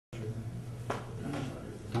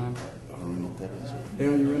Time? I don't know what that is.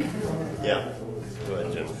 Dale, you ready? Yeah. Go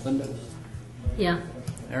ahead, Jim. Linda? Yeah.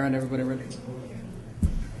 Aaron, everybody ready?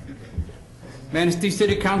 Manistee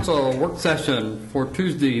City Council work session for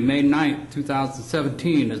Tuesday, May 9th,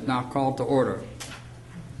 2017 is now called to order.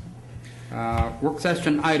 Work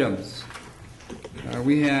session items.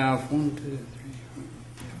 We have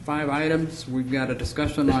 5 items. We've got a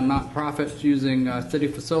discussion on nonprofits using city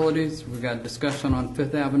facilities. We've got a discussion on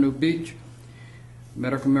Fifth Avenue Beach.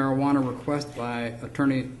 Medical marijuana request by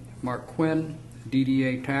Attorney Mark Quinn,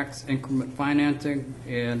 DDA tax increment financing,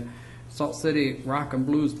 and Salt City Rock and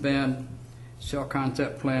Blues Band shell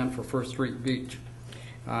concept plan for First Street Beach.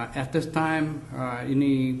 At this time,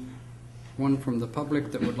 anyone from the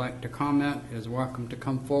public that would like to comment is welcome to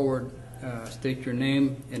come forward, state your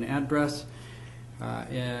name and address,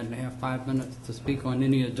 and have 5 minutes to speak on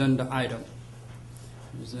any agenda item.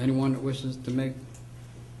 Is there anyone that wishes to make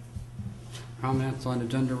comments on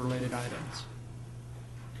agenda-related items?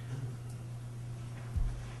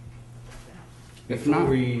 If not,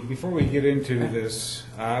 Before we get into this,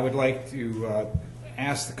 I would like to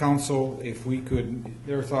ask the council if we could,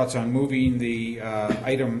 their thoughts on moving the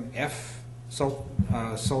item F, Salt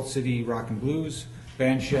City Rock and Blues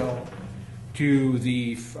Band Shell, to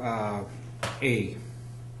the A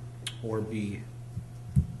or B.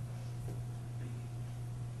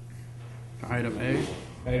 item A.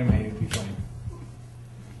 Item A would be fine.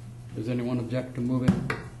 Does anyone object to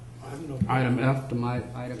moving item F to my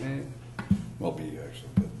item A? Well, B actually,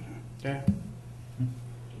 but Okay.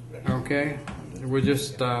 Okay, we'll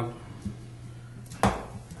just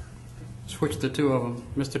switch the two of them.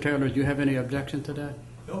 Mr. Taylor, do you have any objection to that?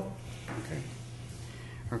 No. Okay.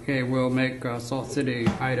 Okay, we'll make Salt City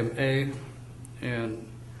item A, and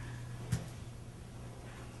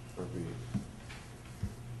or B.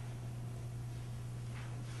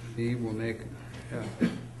 B will make F.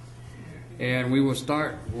 And we will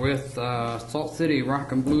start with Salt City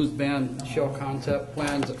Rock and Blues Band shell concept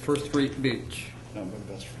plans at First Street Beach. No, but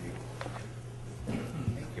that's for you.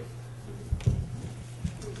 Thank you.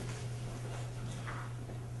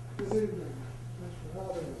 Good evening, Mr.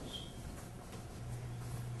 Hobbins.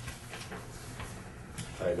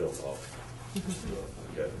 How you doing, Paul?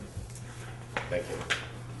 Good. Thank you.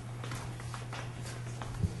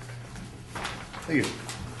 Thank you.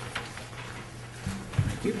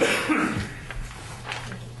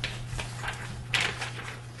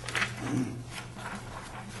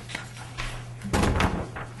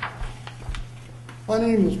 My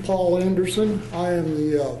name is Paul Anderson. I am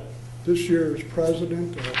the this year's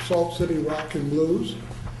president of Salt City Rock and Blues.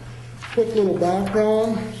 Quick little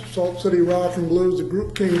background, Salt City Rock and Blues, the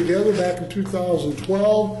group came together back in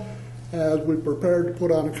 2012 as we prepared to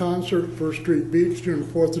put on a concert at First Street Beach during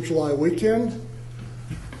the 4th of July weekend.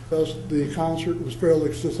 Because the concert was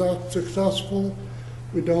fairly successful,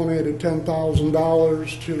 we donated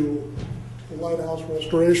 $10,000 to the Lighthouse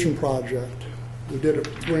Restoration Project. We did it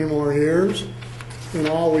for 3 more years. In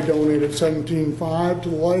all, we donated $17,500 to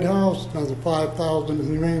the Lighthouse, another $5,000 to the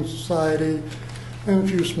Humane Society, and a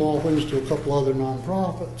few small things to a couple other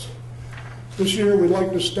nonprofits. This year, we'd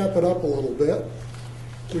like to step it up a little bit.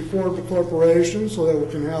 We formed a corporation so that we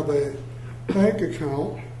can have a bank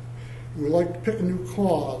account. And we'd like to pick a new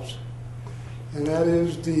cause, and that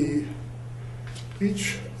is the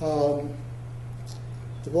beach, the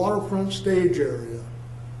waterfront stage area.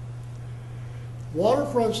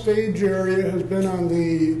 Waterfront stage area has been on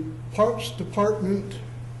the Parks Department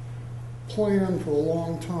plan for a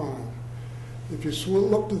long time. If you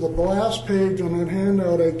look to the last page on that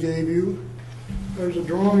handout I gave you, there's a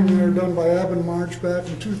drawing there done by Abin March back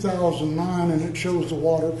in 2009, and it shows the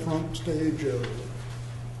waterfront stage area.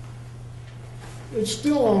 It's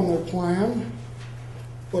still on their plan,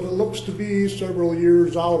 but it looks to be several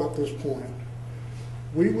years out at this point.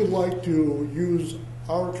 We would like to use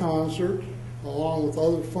our concert, along with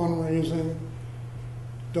other fundraising,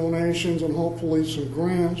 donations, and hopefully some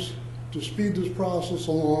grants, to speed this process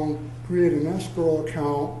along, create an escrow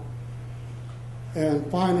account, and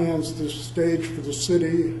finance this stage for the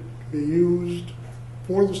city to be used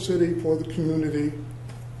for the city, for the community.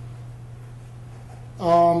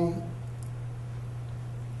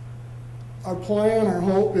 Our plan, our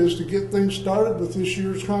hope is to get things started with this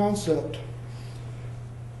year's concept,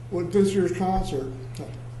 with this year's concert,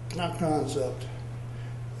 not concept,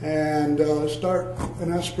 and start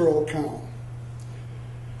an escrow account.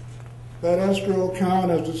 That escrow account,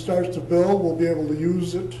 as it starts to build, we'll be able to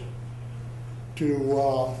use it to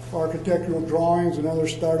architectural drawings and other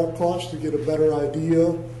startup costs to get a better idea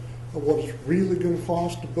of what it's really going to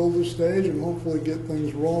cost to build this stage, and hopefully get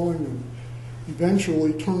things rolling and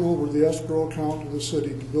eventually turn over the escrow account to the city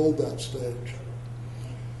to build that stage.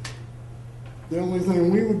 The only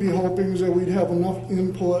thing we would be hoping is that we'd have enough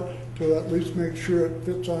input to at least make sure it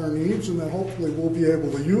fits our needs, and that hopefully we'll be able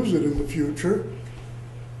to use it in the future.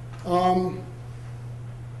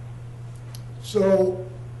 So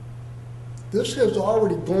this has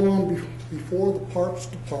already gone before the Parks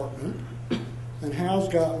Department and has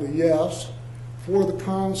gotten a yes for the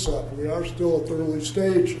concept. We are still at the early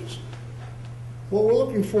stages. What we're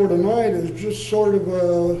looking for tonight is just sort of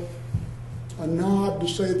a nod to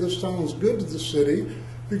say this sounds good to the city,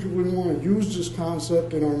 because we want to use this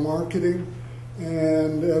concept in our marketing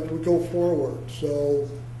and as we go forward. So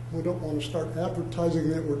we don't want to start advertising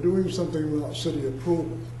that we're doing something without city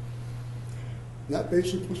approval. And that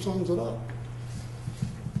basically sums it up.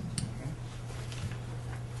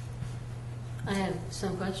 I have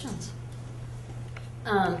some questions.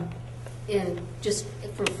 In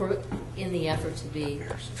the effort to be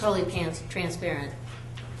totally transparent,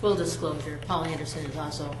 full disclosure, Paul Anderson is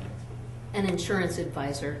also an insurance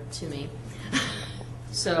advisor to me.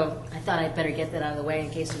 So I thought I'd better get that out of the way in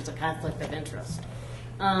case there's a conflict of interest.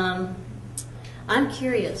 I'm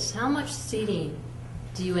curious, how much seating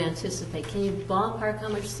do you anticipate? Can you ballpark how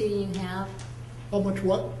much seating you have? How much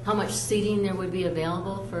what? How much seating there would be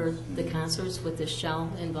available for the concerts with this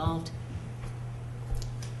shell involved?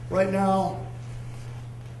 Right now,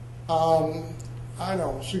 I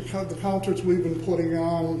know, see, the concerts we've been putting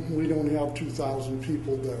on, we don't have 2,000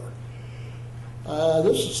 people there.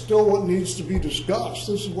 This is still what needs to be discussed.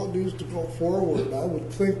 This is what needs to go forward. I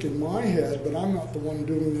would think in my head, but I'm not the one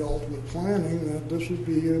doing the ultimate planning, that this would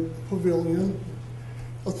be a pavilion,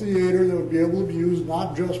 a theater that would be able to be used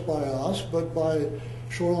not just by us, but by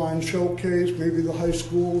Shoreline Showcase, maybe the high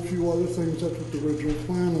school, a few other things. That's what the original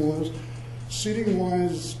plan was.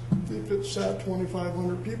 Seating-wise, if it sat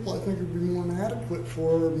 2,500 people, I think it would be more than adequate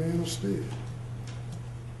for Manistee.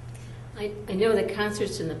 I know the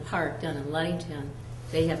concerts in the park down in Ludington,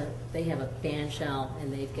 they have a band shell,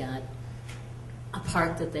 and they've got a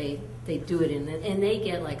park that they do it in, and they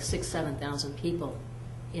get like 6,000-7,000 people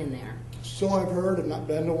in there. So I've heard, I've not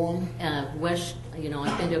been to one. I've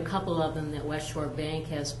been to a couple of them that West Shore Bank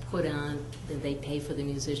has put on, that they pay for the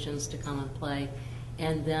musicians to come and play.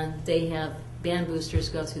 And then they have band boosters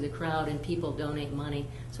go through the crowd, and people donate money.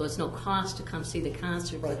 So it's no cost to come see the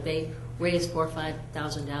concert, but they raise $4,000 or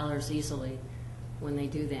 $5,000 easily when they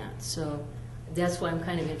do that. So that's why I'm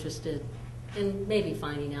kind of interested in maybe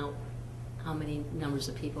finding out how many numbers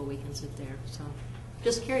of people we can sit there. So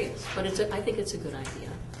just curious, but I think it's a good idea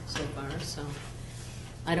so far. So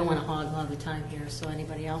I don't want to hog all the time here. So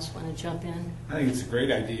anybody else want to jump in? I think it's a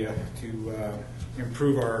great idea to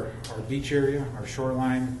improve our beach area, our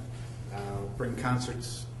shoreline, bring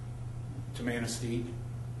concerts to Manistee,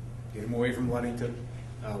 get them away from Ludington.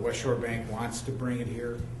 West Shore Bank wants to bring it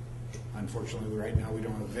here. Unfortunately, right now we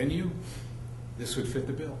don't have a venue. This would fit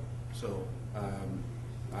the bill. So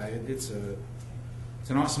it's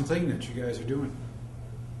an awesome thing that you guys are doing.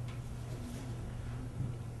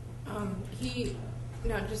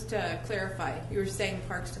 Just to clarify, you were saying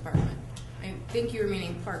Parks Department. I think you were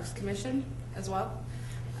meaning Parks Commission as well.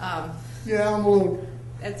 Yeah, I'm a little.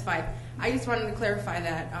 That's fine. I just wanted to clarify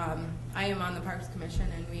that I am on the Parks Commission,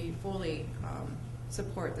 and we fully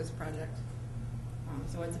support this project.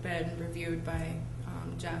 So it's been reviewed by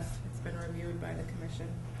Jeff. It's been reviewed by the commission.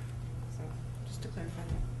 So just to clarify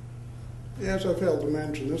that. As I failed to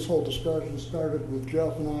mention, this whole discussion started with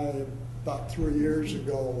Jeff and I about 3 years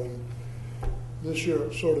ago, and this year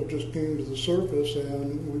it sort of just came to the surface,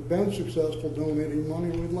 and we've been successful donating money.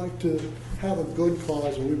 We'd like to have a good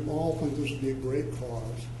cause, and we all think this would be a great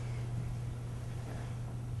cause.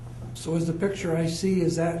 So is the picture I see,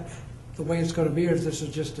 is that the way it's going to be, or is this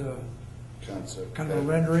just a Concept. kind of a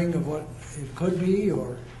rendering of what it could be,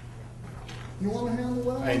 or? You want to handle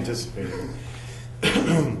that? I anticipated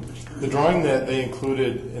it. The drawing that they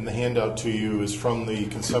included in the handout to you is from the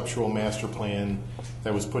conceptual master plan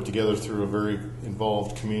that was put together through a very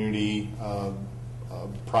involved community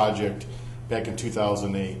project back in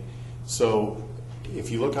 2008. So if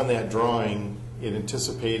you look on that drawing, it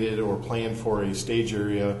anticipated or planned for a stage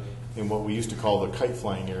area in what we used to call the kite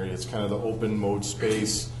flying area. It's kind of the open mode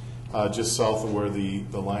space just south of where the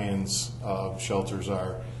Lions shelters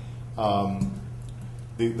are.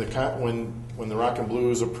 When the Rock and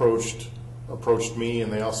Blues approached me,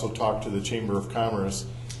 and they also talked to the Chamber of Commerce,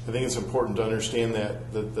 I think it's important to understand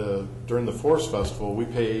that during the Forest Festival, we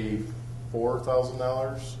pay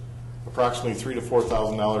 $4,000, approximately $3,000 to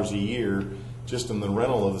 $4,000 a year, just in the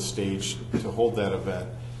rental of the stage to hold that event.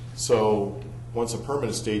 So once a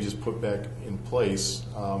permanent stage is put back in place,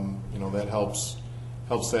 that helps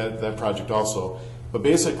that project also. But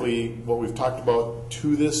basically, what we've talked about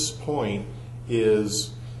to this point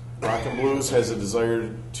is Rock and Blues has a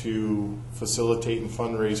desire to facilitate and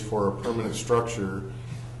fundraise for a permanent structure.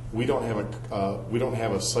 We don't have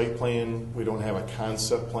a site plan. We don't have a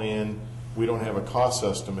concept plan. We don't have a cost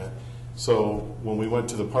estimate. So when we went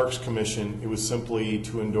to the Parks Commission, it was simply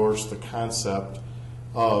to endorse the concept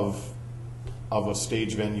of a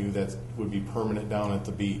stage venue that would be permanent down at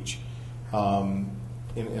the beach.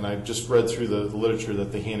 And I just read through the literature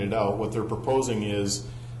that they handed out. What they're proposing is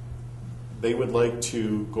they would like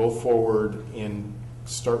to go forward and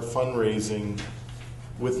start fundraising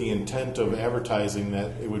with the intent of advertising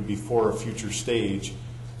that it would be for a future stage.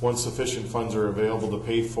 Once sufficient funds are available to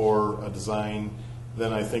pay for a design,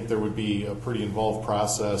 then I think there would be a pretty involved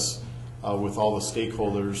process with all the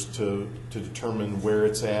stakeholders to determine where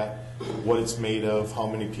it's at, what it's made of, how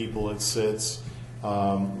many people it sits,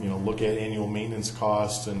 look at annual maintenance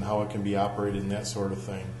costs and how it can be operated and that sort of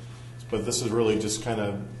thing. But this is really just kind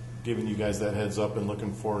of giving you guys that heads up and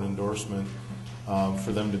looking for an endorsement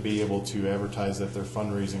for them to be able to advertise that they're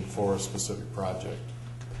fundraising for a specific project.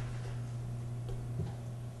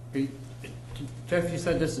 Jeff, you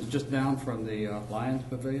said this is just down from the Lions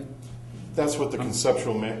Pavilion? That's what the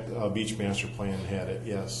conceptual beach master plan had it,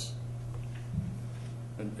 yes.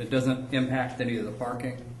 It doesn't impact any of the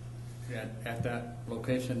parking at that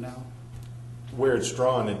location now? Where it's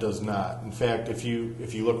drawn, it does not. In fact, if you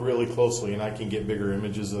look really closely, and I can get bigger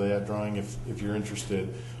images of that drawing if you're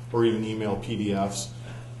interested, or even email PDFs,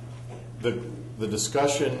 the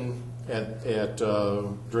discussion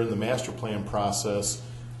during the master plan process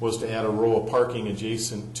was to add a row of parking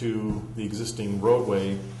adjacent to the existing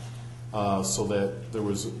roadway so that there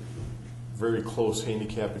was very close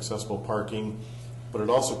handicap accessible parking, but it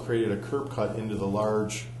also created a curb cut into the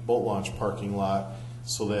large boat launch parking lot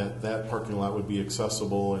so that parking lot would be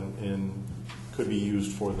accessible and could be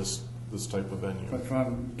used for this type of venue. But if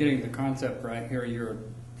I'm getting the concept right here, you're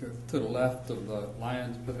to the left of the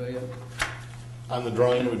Lions Pavilion? On the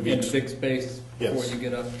drawing, it would be in the big space yes. before you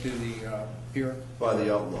get up to the pier? By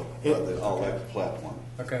the outlook, by the outlet platform.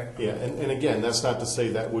 Okay. Yeah, and again, that's not to say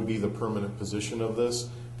that would be the permanent position of this,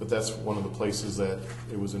 but that's one of the places that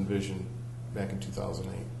it was envisioned back in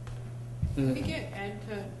 2008. Can we get Ed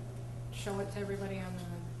to show it to everybody on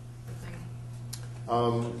the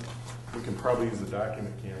thing? We can probably use the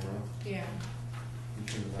document camera. Yeah.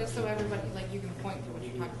 Just so everybody, like, you can point to what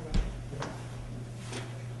you're talking about.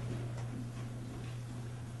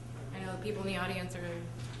 I know the people in the audience are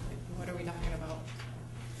like, what are we talking about?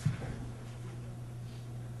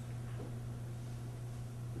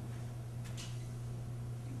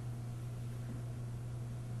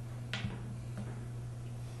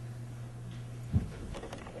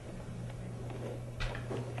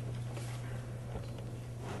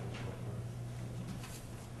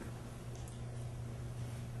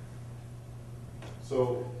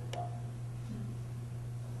 So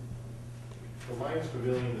the Lions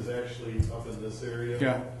Pavilion is actually up in this area.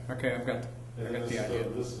 Yeah, okay, I got And the idea.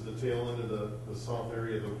 this is the tail end of the south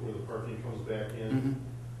area where the parking comes back in. Mhm.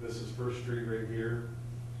 This is First Street right here.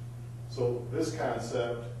 So this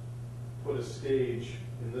concept put a stage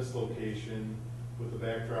in this location with the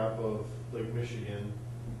backdrop of Lake Michigan.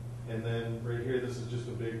 And then right here, this is just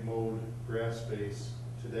a big mowed grass space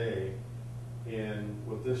today. And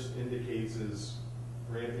what this indicates is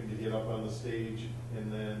ramping to get up on the stage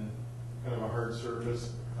and then kind of a hard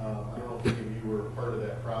surface. I don't know if any of you were part of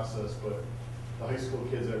that process, but the high school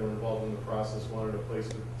kids that were involved in the process wanted a place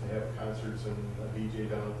to have concerts and a DJ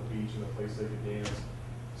down at the beach and a place they could dance.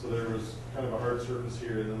 So there was kind of a hard surface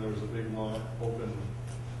here, and then there was a big lawn, open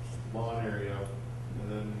lawn area.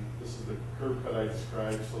 And then this is the curb cut I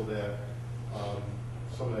described so that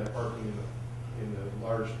some of that parking in the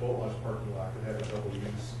large boat launch parking lot could have a double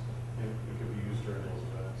use, and it could be used during those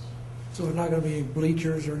events. So there's not going to be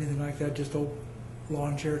bleachers or anything like that, just old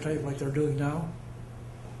lawn chair type like they're doing now?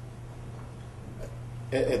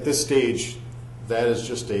 At this stage, that is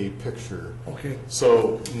just a picture. Okay.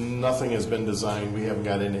 So nothing has been designed. We haven't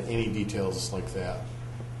got into any details like that.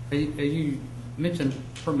 You mentioned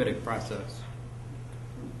permitting process.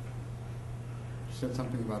 You said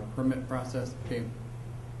something about a permit process. Okay.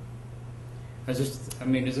 Is this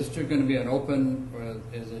just going to be an open, or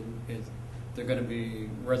is there going to be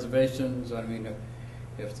reservations? I mean,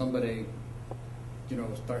 if somebody,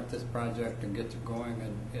 starts this project and gets it going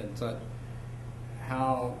and such,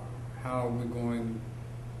 how are we going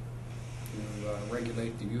to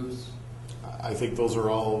regulate the use? I think those are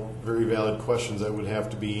all very valid questions that would have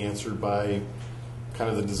to be answered by kind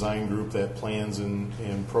of the design group that plans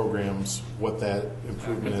and programs what that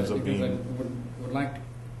improvement ends up Because I being. would like,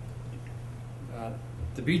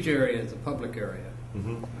 the beach area is a public area.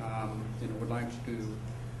 Mhm. Would like to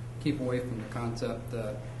keep away from the concept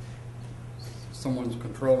that someone's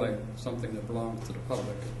controlling something that belongs to the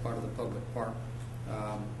public as part of the public park.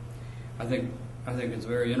 I think it's a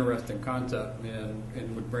very interesting concept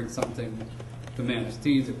and would bring something to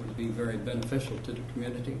Manistee that would be very beneficial to the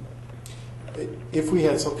community. If we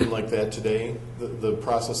had something like that today, the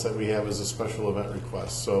process that we have is a special event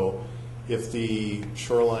request. So if the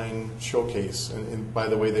Shoreline Showcase, and by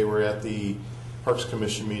the way, they were at the Parks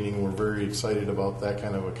Commission meeting, we're very excited about that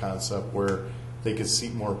kind of a concept where they could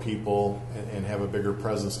seat more people and have a bigger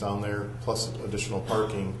presence down there, plus additional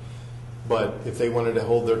parking. But if they wanted to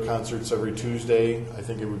hold their concerts every Tuesday, I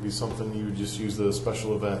think it would be something you would just use the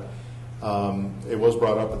special event. It was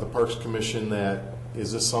brought up at the Parks Commission that,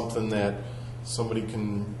 is this something that somebody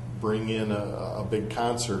can bring in a big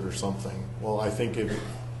concert or something? Well, I think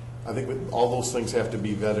all those things have to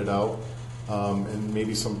be vetted out, and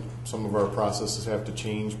maybe some of our processes have to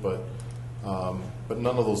change, but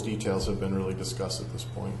none of those details have been really discussed at this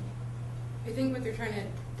point. I think what they're trying to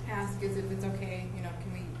ask is if it's okay,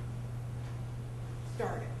 can we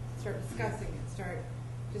start discussing it,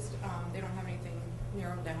 they don't have anything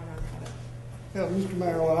narrowed down on how to. Yeah, Mr.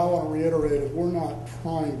 Mayor, what I want to reiterate is we're not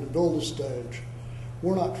trying to build a stage.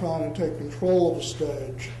 We're not trying to take control of a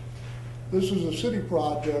stage. This is a city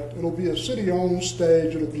project. It'll be a city-owned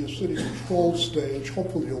stage. It'll be a city-controlled stage.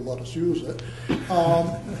 Hopefully you'll let us use it.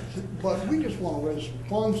 But we just want to raise some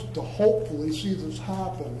funds to hopefully see this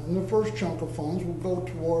happen. And the first chunk of funds will go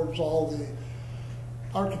towards all the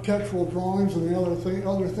architectural drawings and the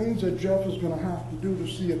other things that Jeff is going to have to do to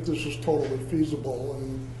see if this is totally feasible.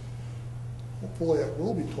 And hopefully it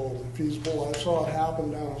will be totally feasible. I saw it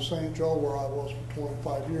happen down in St. Joe where I was for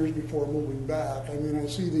 25 years before moving back. I mean, I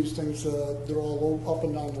see these things, they're all up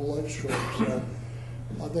and down the lake shore, so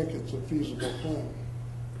I think it's a feasible thing.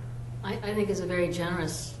 I think it's a very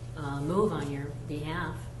generous move on your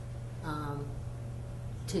behalf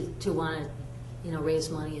to want to, raise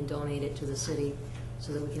money and donate it to the city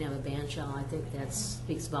so that we can have a band shell. I think that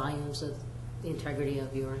speaks volumes of the integrity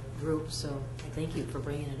of your group, so I thank you for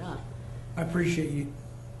bringing it up. I appreciate you.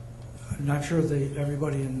 I'm not sure that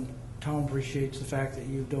everybody in town appreciates the fact that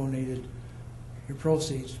you've donated your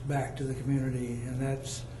proceeds back to the community, and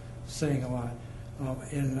that's saying a lot.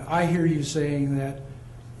 And I hear you saying that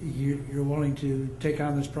you're willing to take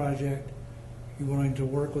on this project, you're willing to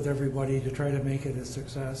work with everybody to try to make it a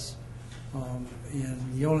success. And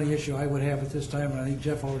the only issue I would have at this time, and I think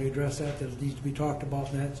Jeff already addressed that it needs to be talked about,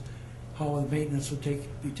 and that's how the maintenance would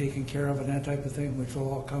be taken care of and that type of thing, which will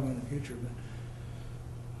all come in the future.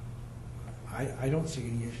 But I don't see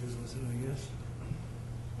any issues with it, I guess.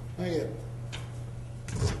 Thank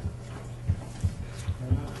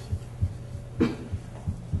you.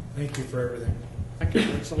 Thank you for everything. Thank you.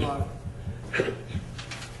 Thanks a lot.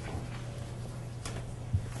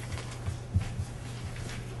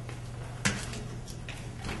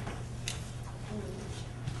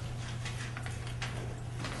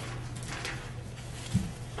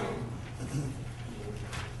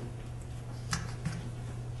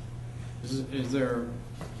 Is there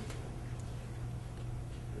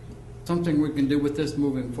something we can do with this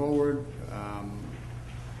moving forward?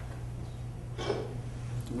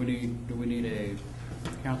 Do we need a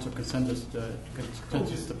council consensus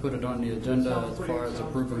to put it on the agenda as far as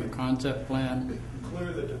approving a concept plan?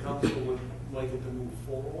 Clear that the council would like it to move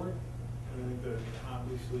forward. I think that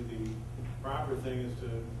obviously the proper thing is to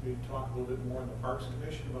maybe talk a little bit more in the Parks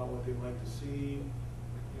Commission about what they'd like to see,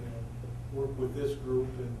 work with this group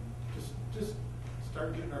and just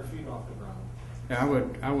start getting our feet off the ground. Yeah,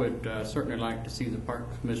 I would certainly like to see the Park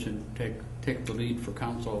Commission take the lead for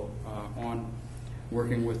council on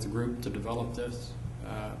working with the group to develop this.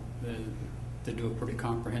 They do a pretty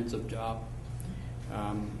comprehensive job.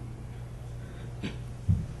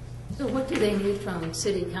 So what do they need from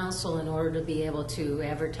City Council in order to be able to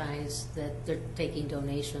advertise that they're taking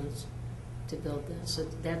donations to build this? So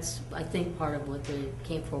that's, I think, part of what they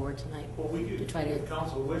came forward tonight. Well, we could, to try to. if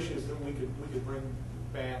council wishes, that we could bring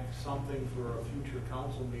back something for a future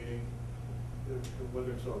council meeting,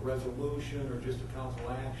 whether it's a resolution or just a council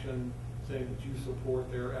action saying that you support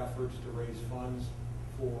their efforts to raise funds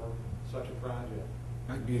for such a project.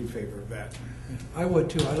 I'd be in favor of that. I would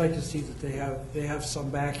too. I'd like to see that they have some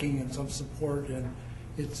backing and some support, and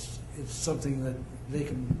it's something that they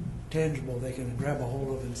can tangible. They can grab a hold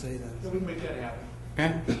of and say that. So we can make that happen.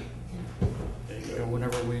 Okay? So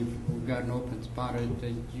whenever we've got an open spot, are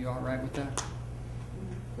you all right with that?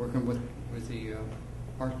 Working with with the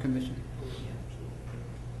Park Commission?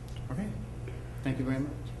 Okay, thank you very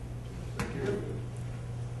much.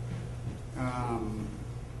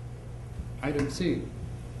 Item C.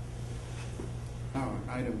 Oh,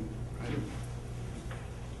 item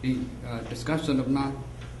B, discussion of move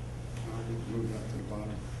that to the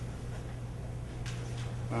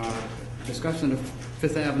bottom. Discussion of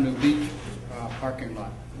Fifth Avenue Beach parking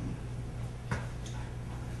lot.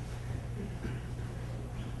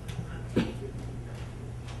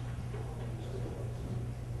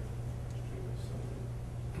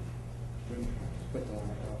 Put the line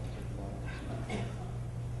up to the bottom.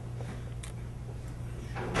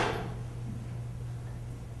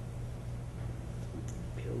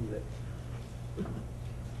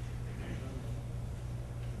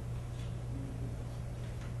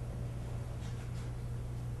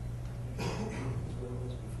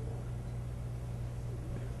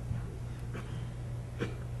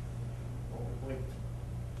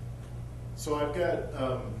 So I've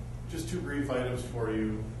got just two brief items for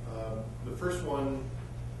you. The first one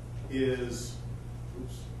is,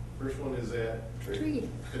 at Tree.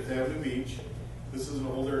 Fifth Avenue Beach. This is an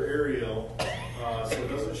older aerial, so it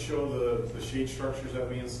doesn't show the shade structures that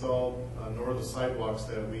we installed, nor the sidewalks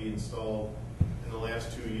that we installed in the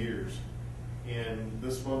last 2 years. And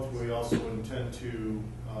this month, we also intend to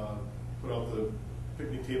put out the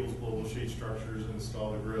picnic tables below those shade structures and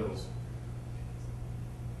install the grills.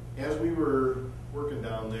 As we were working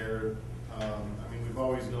down there, I mean, we've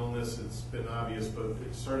always known this, it's been obvious, but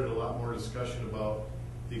it started a lot more discussion about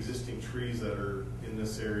the existing trees that are in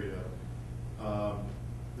this area.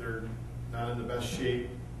 They're not in the best shape,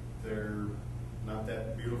 they're not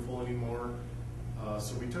that beautiful anymore.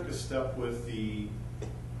 So we took a step with the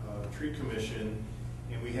tree commission,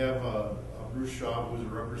 and we have Bruce Shaw, who is a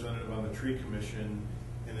representative on the tree commission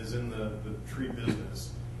and is in the tree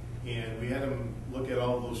business. And we had him look at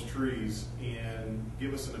all those trees and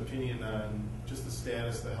give us an opinion on just the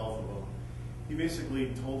status, the health of them. He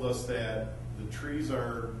basically told us that the trees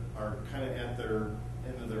are kind of at their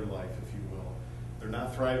end of their life, if you will. They're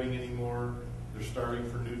not thriving anymore. They're starving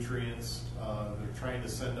for nutrients. They're trying to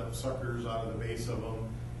send up suckers out of the base of them.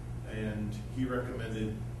 And he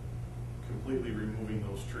recommended completely removing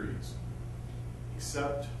those trees,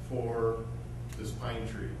 except for this pine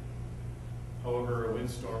tree. However, a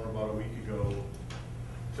windstorm about a week ago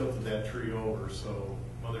tilted that tree over, so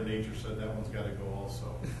Mother Nature said that one's got to go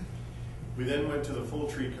also. We then went to the full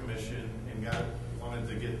tree commission and wanted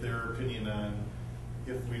to get their opinion on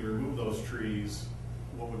if we remove those trees,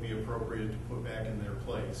 what would be appropriate to put back in their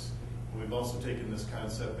place. And we've also taken this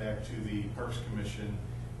concept back to the Parks Commission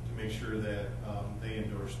to make sure that they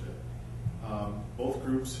endorsed it. Both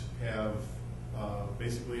groups have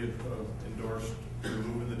basically endorsed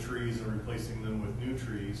removing the trees and replacing them with new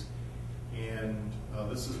trees. And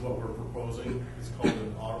this is what we're proposing. It's called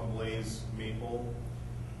an autumn blaze maple.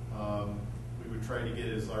 We would try to get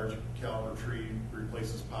as large a caliber tree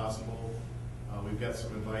replaced as possible. We've got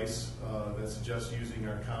some advice that suggests using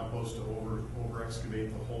our compost to over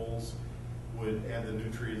excavate the holes would add the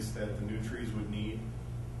nutrients that the new trees would need.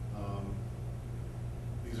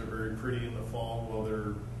 These are very pretty in the fall while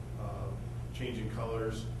they're changing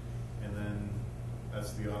colors, and then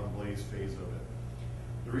that's the autumn blaze phase of it.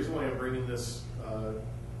 The reason why I'm bringing this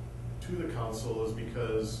to the council is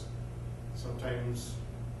because sometimes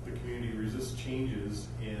the community resists changes,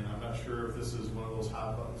 and I'm not sure if this is one of those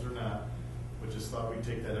hot buttons or not, but just thought we'd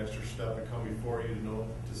take that extra step and come before you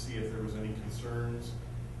to see if there was any concerns,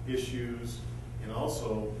 issues, and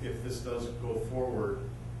also if this does go forward,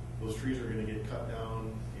 those trees are going to get cut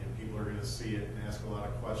down and people are going to see it and ask a lot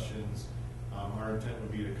of questions. Our intent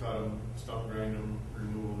would be to cut them, stump grind them,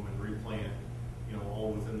 remove them, and replant,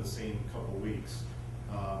 all within the same couple weeks.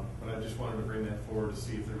 But I just wanted to bring that forward to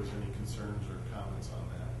see if there was any concerns or comments on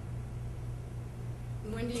that.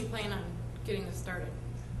 When do you plan on getting this started?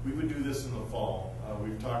 We would do this in the fall.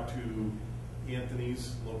 We've talked to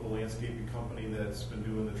Anthony's local landscaping company that's been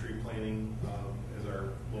doing the tree planting as our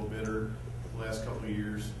low bidder the last couple of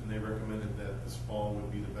years, and they recommended that this fall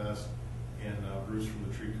would be the best. And Bruce from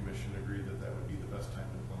the Tree Commission agreed that that would be the best time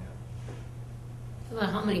to plant. Well,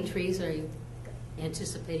 how many trees are you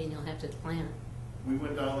anticipating you'll have to plant? We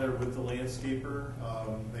went down there with the landscaper.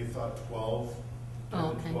 They thought 12. Oh,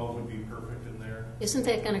 okay. 12 would be perfect in there. Isn't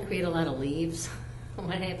that going to create a lot of leaves?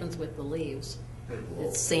 What happens with the leaves?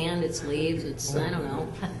 It's sand, it's leaves, it's, I don't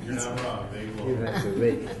know. You're not wrong. They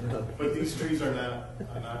will. But these trees are not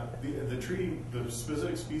the tree, the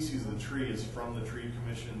specific species of the tree is from the Tree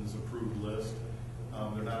Commission's approved list.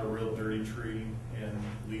 They're not a real dirty tree, and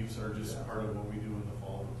leaves are just part of what we do in the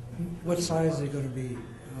fall. What size are they going to be?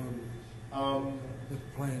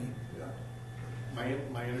 with planning?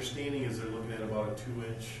 My understanding is they're looking at about a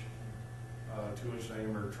 2-inch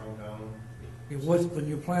diameter trunk on them. When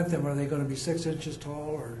you plant them, are they going to be 6 inches tall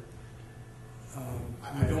or?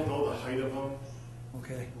 I don't know the height of them.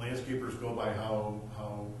 Okay. Landscapers go by how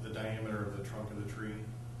the diameter of the trunk of the tree.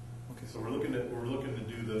 Okay. So we're looking to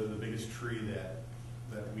do the biggest tree that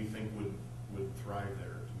we think would thrive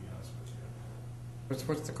there, to be honest with you.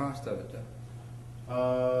 What's the cost of it, Jeff?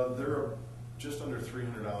 They're just under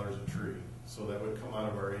 $300 a tree, so that would come out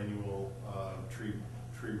of our annual tree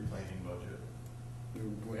planting budget.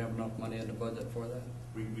 Do we have enough money in the budget for that?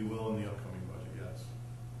 We will in the upcoming budget, yes.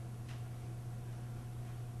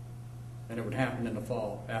 And it would happen in the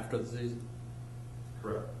fall, after the season?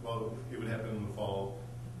 Correct. Well, it would happen in the fall,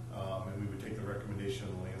 and we would take the recommendation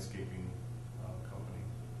of the landscaping company.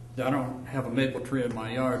 I don't have a maple tree in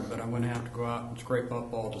my yard, but I'm going to have to go out and scrape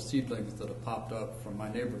up all the seedlings that have popped up from my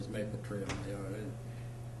neighbor's maple tree in my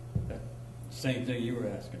yard. Same thing you were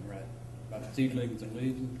asking, right? About seedlings and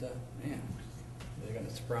leaves and stuff. Man, they're going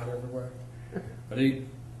to sprout everywhere. But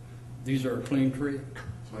these are a clean tree?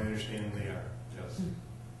 It's my understanding they are, yes.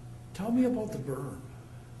 Tell me about the berm.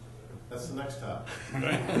 That's the next topic.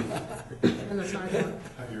 And the sidewalk.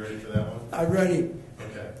 Are you ready for that one? I'm ready.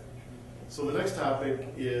 Okay. So the next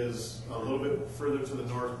topic is a little bit further to the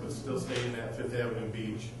north, but still staying at Fifth Avenue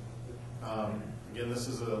Beach. Again, this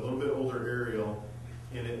is a little bit older aerial,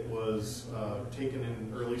 and it was taken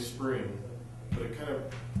in early spring, but it kind of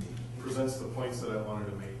presents the points that I wanted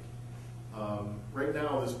to make. Right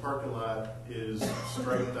now, this parking lot is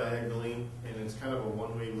striped diagonally, and it's kind of a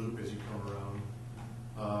one-way loop as you come around.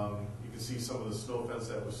 You can see some of the snow fence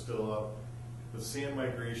that was still up. But sand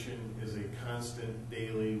migration is a constant,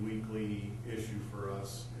 daily, weekly issue for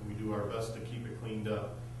us, and we do our best to keep it cleaned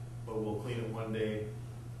up. But we'll clean it one day,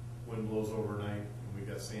 wind blows overnight, and we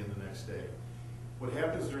got sand the next day. What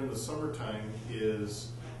happens during the summertime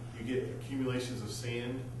is you get accumulations of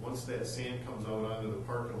sand. Once that sand comes out onto the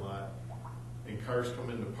parking lot and cars come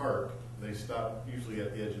in to park, they stop usually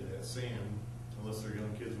at the edge of that sand, unless they're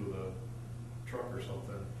young kids with a truck or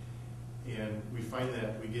something. And we find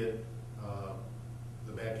that we get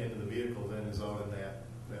the back end of the vehicle then is out in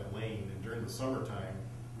that lane, and during the summertime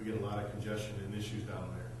we get a lot of congestion and issues down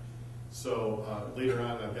there. So later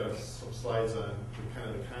on I've got some slides on kind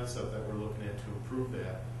of the concept that we're looking at to improve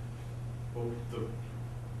that. But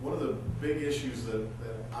one of the big issues that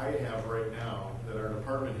I have right now, that our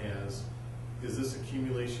department has, is this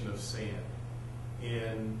accumulation of sand.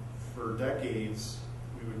 And for decades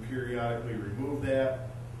we would periodically remove that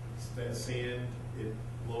sand. It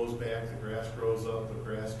blows back, the grass grows up, the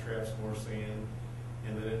grass traps more sand,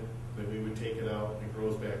 and then we would take it out and it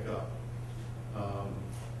grows back up.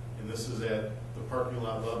 And this is at the parking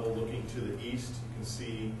lot level looking to the east. You can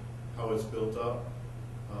see how it's built up.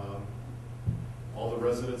 All the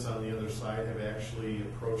residents on the other side have actually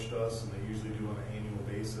approached us, and they usually do on an annual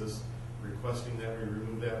basis, requesting that we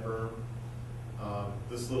remove that berm.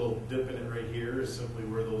 This little dip in it right here is simply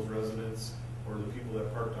where those residents or the people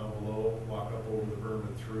that park down below walk up over the berm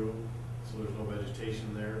and through, so there's no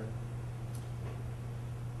vegetation there.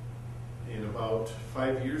 And about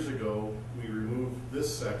 5 years ago, we removed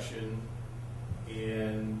this section,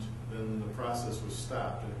 and then the process was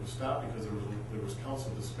stopped. And it was stopped because there was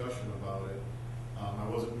council discussion about it. I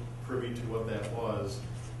wasn't privy to what that was,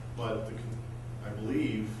 but I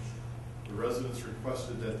believe the residents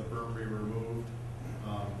requested that the berm be removed.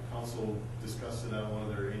 Council discussed it on one of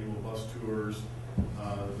their annual bus tours.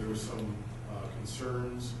 There was some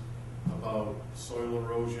concerns about soil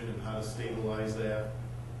erosion and how to stabilize that.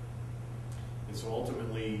 And so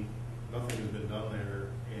ultimately, nothing has been done there,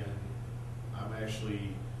 and I'm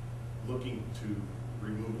actually looking to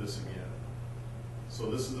remove this again.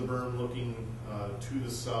 So this is the berm looking to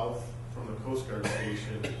the south from the Coast Guard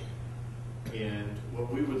station. And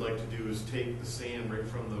what we would like to do is take the sand right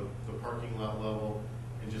from the parking lot level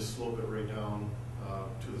and just slope it right down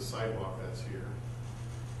to the sidewalk that's here.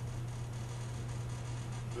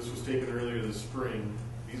 This was taken earlier this spring.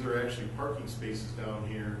 These are actually parking spaces down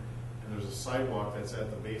here, and there's a sidewalk that's at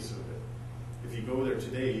the base of it. If you go there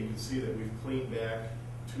today, you can see that we've cleaned back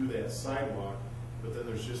to that sidewalk, but then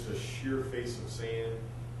there's just a sheer face of sand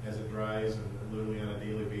as it dries, and literally on a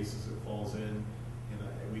daily basis it falls in.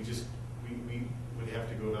 And we would have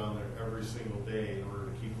to go down there every single day in order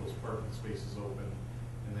to keep those parking spaces open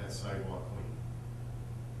and that sidewalk clean.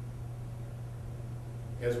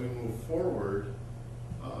 As we move forward,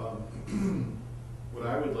 what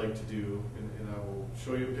I would like to do, and I will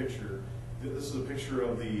show you a picture. This is a picture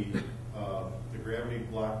of the the gravity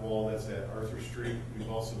block wall that's at Arthur Street. We've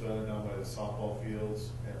also done it down by the softball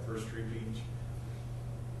fields at First Street Beach.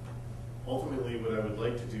 Ultimately, what I would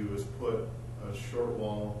like to do is put a short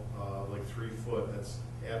wall, like 3 foot, that's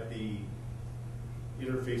at the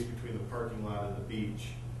interface between the parking lot and the beach,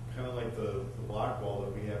 kind of like the block wall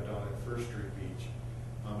that we have down at First Street Beach.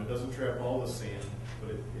 It doesn't trap all the sand,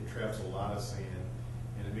 but it traps a lot of sand,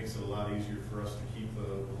 and it makes it a lot easier for us to keep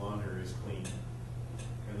the lawn areas clean.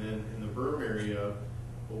 And then in the berm area,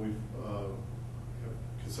 what we've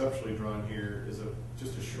conceptually drawn here is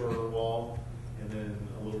just a shorter wall, and then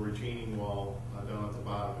a little retaining wall down at the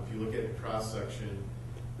bottom. If you look at the cross section,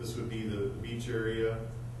 this would be the beach area,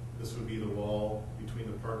 this would be the wall between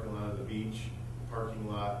the parking lot and the beach, the parking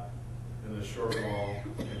lot, and the short wall,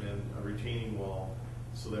 and then a retaining wall,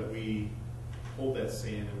 so that we hold that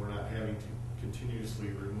sand and we're not having to continuously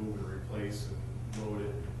remove and replace and load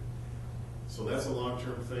it. So that's a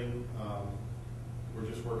long-term thing. We're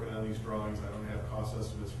just working on these drawings. I don't have cost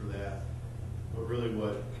estimates for that. But really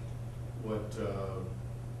what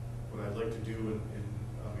I'd like to do, and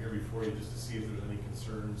I'm here before you just to see if there's any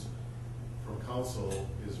concerns from council,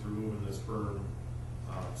 is removing this berm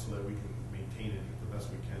so that we can maintain it the best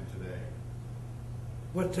we can today.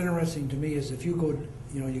 What's interesting to me is if you go,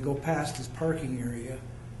 you go past this parking area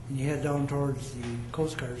and you head down towards the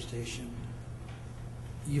Coast Guard station,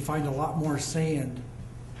 you find a lot more sand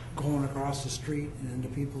going across the street and into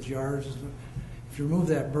people's yards. If you remove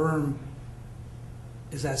that berm,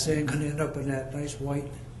 is that sand going to end up in that nice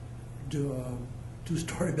white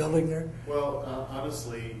two-story building there? Well,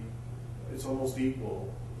 honestly, it's almost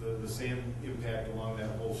equal, the sand impact along that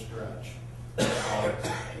whole stretch.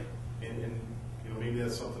 And maybe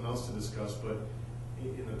that's something else to discuss, but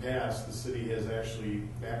in the past, the city has actually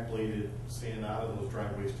backbladed sand out of those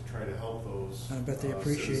driveways to try to help those. I bet they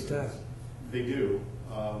appreciate citizens. They do,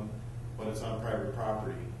 but it's on private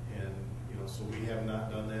property, and so we have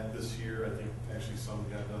not done that this year. I think actually some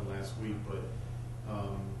got done last week, but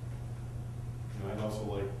I'd also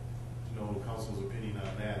like to know council's opinion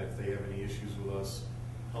on that, if they have any issues with us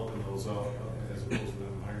helping those out, as opposed to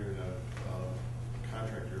them hiring a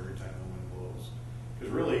contractor every time the wind blows.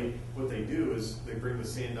 Because really, what they do is they bring the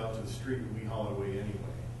sand out to the street and we haul it away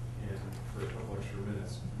anyway. And for a couple extra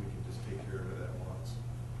minutes, we can just take care of it at once.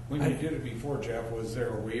 When you did it before, Jeff, was there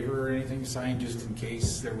a waiver or anything signed just in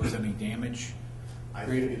case there was any damage? I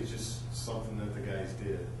think it's just something that the guys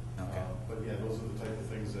did. Okay. But yeah, those are the type of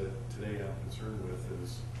things that today I'm concerned with,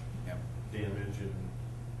 is damage and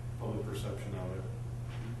public perception of it.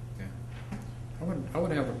 Okay. I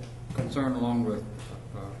would have a concern along with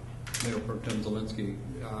Mayor Pro Tem Zielinski.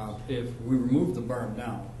 If we remove the berm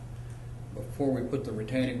now, before we put the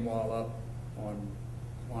retaining wall up on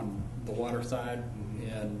the water side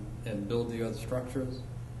and build the other structures,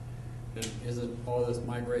 isn't all this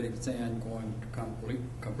migrating sand going to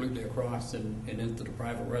completely across and into the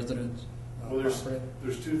private residence Well, property?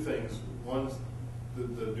 there's two things. One,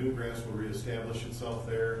 the dune grass will reestablish itself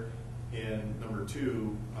there, and number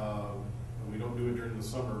two, we don't do it during the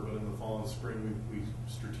summer, but in the fall and spring, we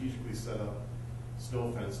strategically set up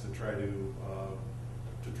snow fence to try to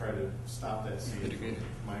stop that sand from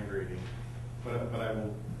migrating. But I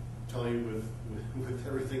will tell you with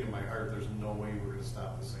everything in my heart, there's no way we're going to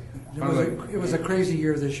stop the sand. It was a crazy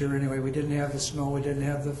year this year anyway. We didn't have the snow, we didn't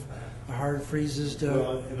have the hard freezes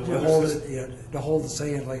to hold the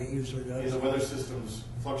sand like it usually does. The weather systems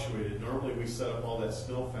fluctuated. Normally we set up all that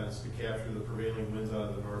snow fence to capture the prevailing winds out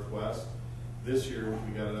of the northwest. This year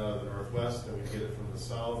we got it out of the northwest, and we get it from the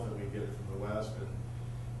south, and we get it from the west, and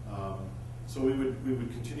so we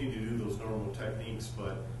would continue to do those normal techniques.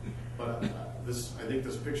 But I think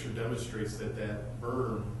this picture demonstrates that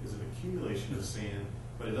berm is an accumulation of sand,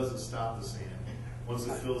 but it doesn't stop the sand. Once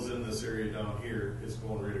it fills in this area down here, it's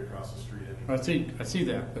going right across the street anyway. I see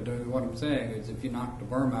that, but what I'm saying is if you knock the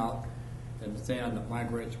berm out, and the sand that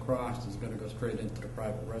migrates across is going to go straight into the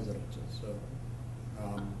private residences. So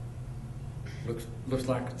looks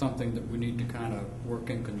like it's something that we need to kind of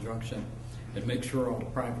work in conjunction and make sure all the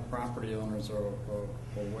private property owners are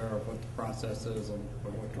aware of what the process is and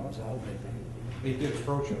what the result may be. They did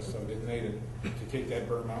approach us, though, didn't they, to take that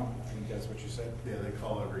berm out? I think that's what you said. Yeah, they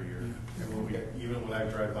call every year. And even when I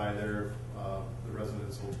drive by there, the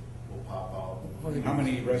residents will pop out. How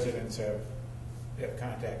many residents have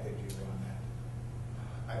contacted you on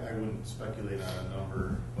that? I wouldn't speculate on a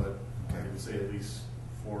number, but I would say at least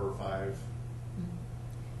 4 or 5.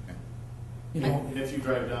 And if you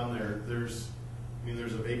drive down there, there's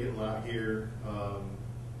a vacant lot here.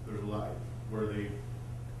 There's a lot where they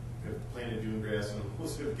have planted dune grass and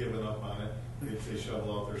most have given up on it. They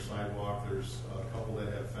shovel out their sidewalk, there's a couple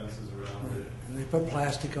that have fences around it. And they put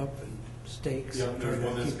plastic up and stakes. Yeah, there's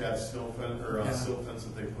one that's Keep- got silt fence, or Yeah. silt fence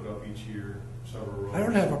that they put up each year, several rows. I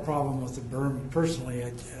don't have a problem with the berm personally.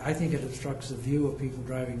 I think it obstructs the view of people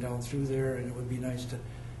driving down through there, and it would be nice to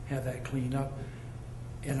have that cleaned up.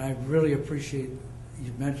 And I really appreciate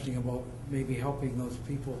you mentioning about maybe helping those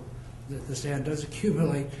people that the sand does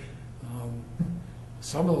accumulate.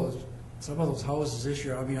 Some of those houses this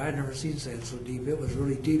year, I mean, I'd never seen sand so deep. It was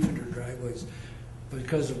really deep in their driveways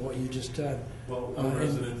because of what you just said. Well,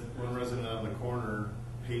 one resident on the corner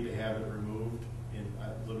paid to have it removed, and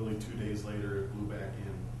literally 2 days later, it blew back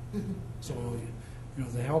in. So, you know,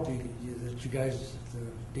 the help that you guys,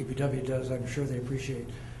 the DPW does, I'm sure they appreciate.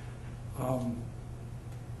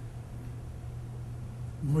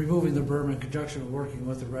 Removing the berm in conjunction with working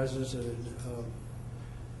with the residents,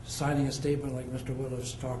 signing a statement like Mr.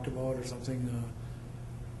 Whitliff's talked about or something.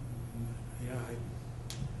 Yeah,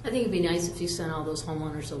 I think it'd be nice if you sent all those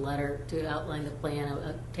homeowners a letter to outline the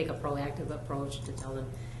plan, take a proactive approach to tell them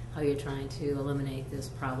how you're trying to eliminate this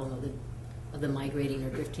problem of the migrating or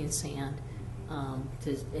drifting sand. And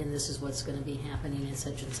this is what's going to be happening at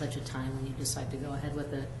such and such a time when you decide to go ahead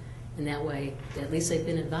with it. And that way, at least they've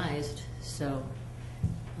been advised. So.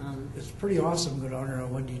 it's pretty awesome to go down there on a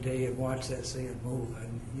windy day and watch that sand move,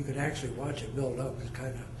 and you can actually watch it build up. It's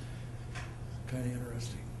kind of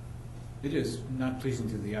interesting. It is not pleasing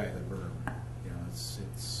to the eye, the berm. You know, it's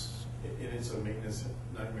And it's a maintenance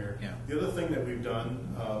nightmare. Yeah. The other thing that we've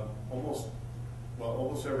done, almost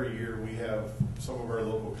every year, we have some of our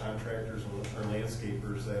local contractors or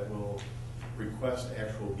landscapers that will request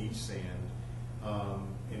actual beach sand.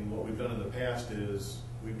 And what we've done in the past is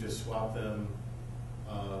we've just swapped them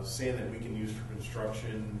sand that we can use for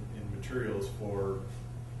construction and materials for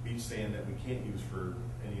beach sand that we can't use for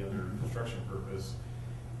any other construction purpose.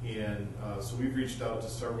 And so we've reached out to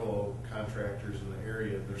several contractors in the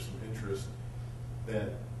area. There's some interest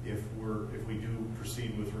that if we do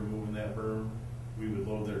proceed with removing that berm, we would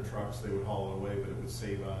load their trucks, they would haul it away, but it would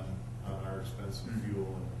save on our expense and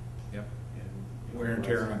fuel and, yep. and Wear and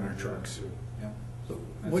tear on our trucks. Yep. So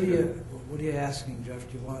That's what good. are you asking,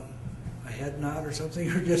 Jeff? Do you want a head nod or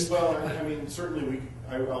something, or just? Well, I mean, certainly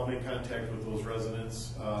I'll make contact with those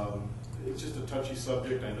residents. It's just a touchy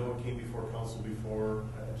subject. I know it came before council before.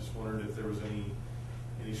 I just wondered if there was any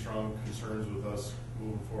strong concerns with us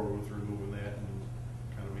moving forward with removing that and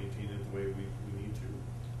kind of maintaining it the way we need to.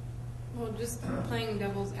 Well, just playing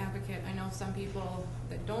devil's advocate, I know some people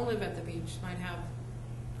that don't live at the beach might have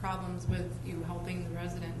problems with you helping the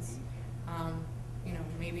residents. You know,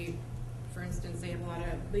 maybe, for instance, they have a lot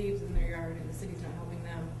of leaves in their yard and the city's not helping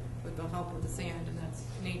them with the help of the sand, and that's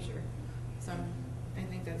nature. So I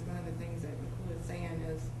think that's one of the things that McCool is saying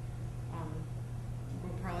is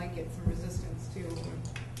we'll probably get some resistance too when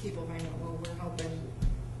people find out, well, we're helping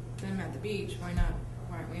them at the beach, why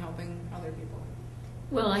aren't we helping other people?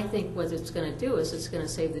 Well, I think what it's going to do is it's going to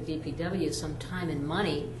save the DPW some time and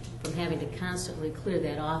money from having to constantly clear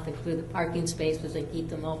that off and clear the parking spaces and keep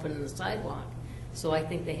them open in the sidewalk. So I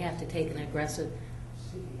think they have to make an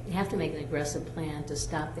aggressive plan to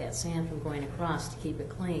stop that sand from going across to keep it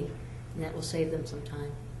clean, and that will save them some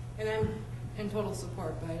time. And I'm in total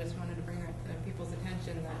support, but I just wanted to bring it to people's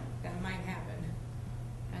attention that might happen.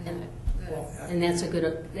 And that's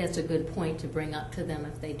a good point to bring up to them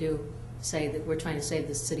if they do say that we're trying to save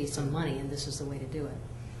the city some money and this is the way to do it.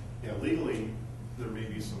 Yeah, legally, there may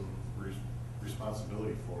be some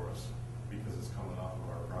responsibility for us because it's coming off of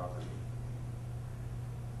our property.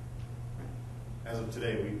 As of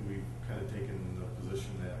today, we've kind of taken the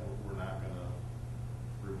position that we're not going to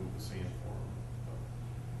remove the sand for them. But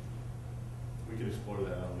we could explore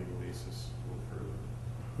that on a legal basis a little further.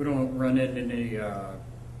 We don't run into any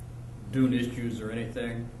dune issues or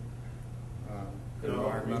anything? No,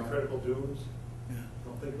 I mean, critical dunes, Yeah. I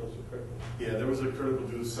don't think those are critical. Yeah, there was a critical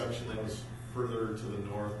dues section that was further to the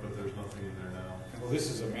north, but there's nothing in there now. Well,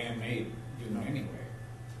 this is a man-made dune anyway,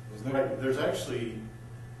 isn't it? Right, there's actually,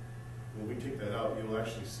 when we take that out, you'll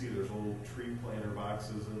actually see there's old tree planter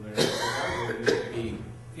boxes in there. Be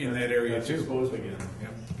in that area That's too. exposed again.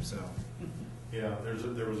 Yep. So. Yeah, there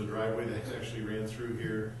was a driveway that actually ran through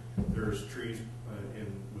here. There's trees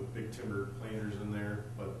with big timber planters in there,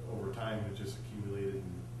 but over time it just accumulated.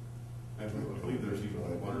 And I believe there's even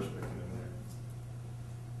a water spigot in there.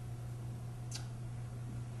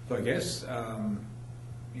 So I guess,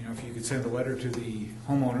 if you could send a letter to the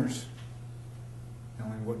homeowners,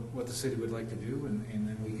 telling what the city would like to do, and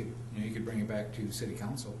then we could, you could bring it back to city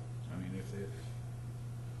council. I mean, if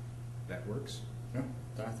that works. Yeah,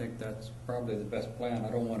 I think that's probably the best plan. I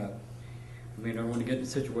don't want to I mean, I want to get in a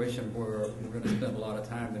situation where we're going to spend a lot of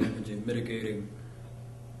time and energy mitigating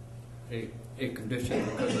a condition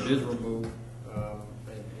because it is removed,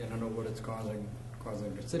 and I know what it's causing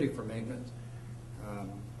the city for maintenance.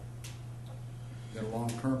 In a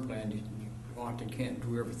long-term plan, you often can't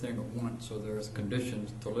do everything at once, so there's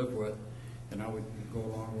conditions to live with. And I would go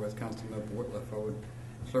along with Councilmember Whitliff. I would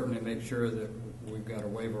certainly make sure that we've got a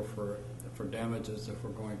waiver for damages if we're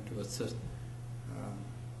going to assist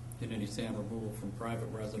in any sand removal from private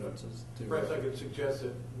residences. Perhaps I could suggest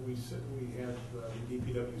that we have the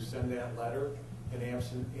DPW send that letter, and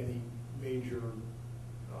absent any major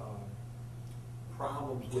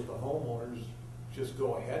problems with the homeowners, just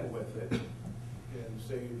go ahead with it and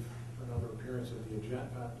save another appearance of the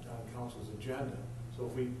agenda, on council's agenda. So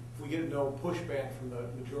if we get no pushback from the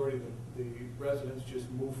majority of the residents,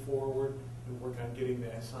 just move forward and work on getting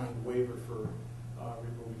that signed waiver for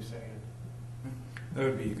removing sand. That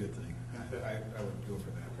would be a good thing. I would go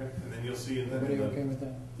for that. Okay. And then you'll see in Everybody okay with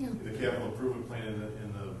that? Yeah. the capital improvement plan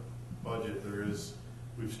in the budget,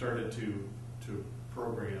 we've started to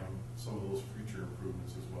program some of those future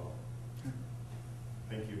improvements as well.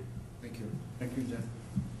 Thank you. Thank you. Thank you, Jen.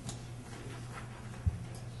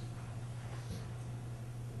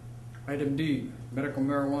 Item D, medical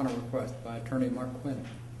marijuana request by Attorney Mark Quinn.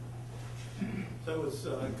 So it was,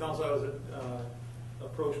 council, I was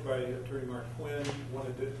approached by Attorney Mark Quinn,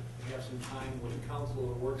 wanted to have some time with the council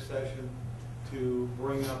at a work session to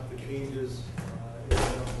bring up the changes in the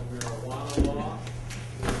medical marijuana law.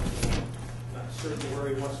 Not certain where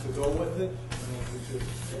he wants to go with it, which is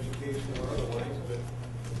educational or otherwise, but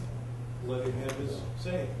let him have his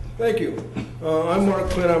say. Thank you. I'm Mark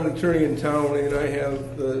Quinn. I'm an attorney in town, and I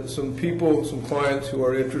have some clients who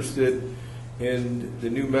are interested in the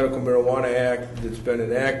new Medical Marijuana Act that's been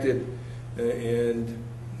enacted, and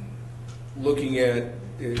looking at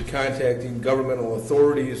contacting governmental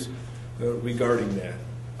authorities regarding that.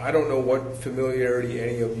 I don't know what familiarity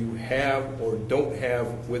any of you have or don't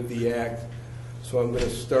have with the Act, so I'm going to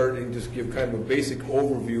start and just give kind of a basic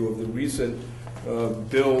overview of the recent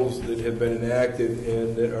bills that have been enacted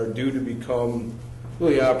and that are due to become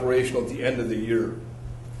really operational at the end of the year.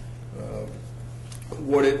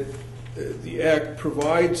 The Act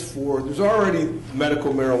provides for, there's already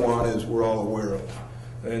medical marijuana, as we're all aware of,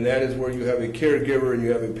 and that is where you have a caregiver and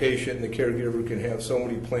you have a patient, and the caregiver can have so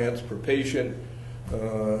many plants per patient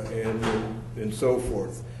and so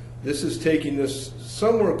forth. This is taking this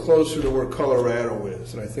somewhere closer to where Colorado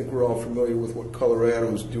is, and I think we're all familiar with what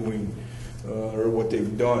Colorado is doing or what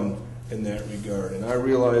they've done in that regard. And I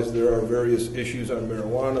realize there are various issues on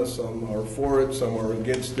marijuana. Some are for it, some are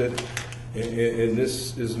against it. And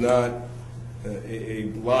this is not a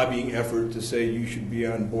lobbying effort to say you should be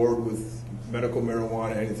on board with medical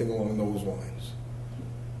marijuana, anything along those lines.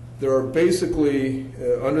 There are basically,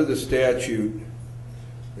 under the statute,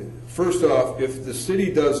 first off, if the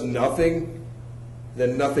city does nothing,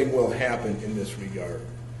 then nothing will happen in this regard.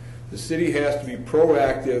 The city has to be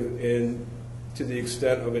proactive to the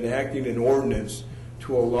extent of enacting an ordinance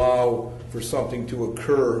to allow for something to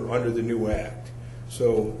occur under the new act.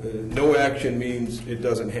 So no action means it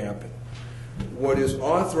doesn't happen. What is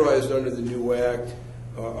authorized under the new act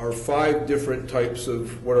are 5 different types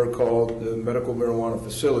of what are called the medical marijuana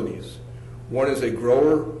facilities. One is a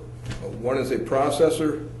grower, one is a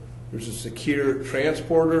processor, there's a secure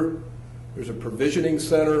transporter, there's a provisioning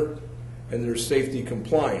center, and there's safety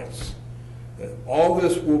compliance. All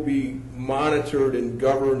this will be monitored and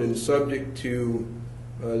governed and subject to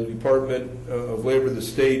the Department of Labor of the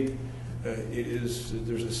state.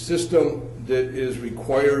 There's a system that is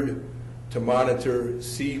required to monitor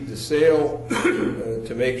seed to sale,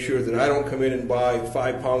 to make sure that I don't come in and buy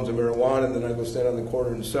 5 pounds of marijuana and then I go stand on the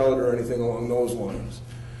corner and sell it or anything along those lines.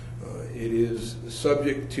 It is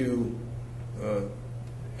subject to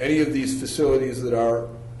any of these facilities that are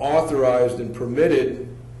authorized and permitted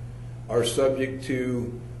are subject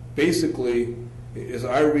to, basically, as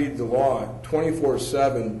I read the law,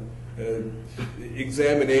 24/7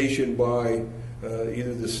 examination by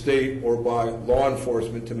either the state or by law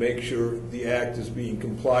enforcement to make sure the act is being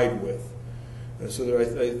complied with. So there,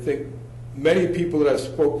 I think many people that I've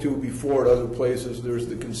spoke to before at other places, there's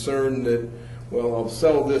the concern that, well, I'll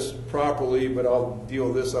sell this properly, but I'll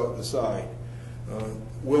deal this out the side.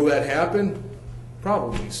 Will that happen?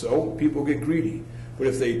 Probably so. People get greedy. But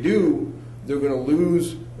if they do, they're going to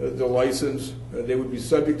lose the license. They would be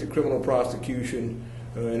subject to criminal prosecution,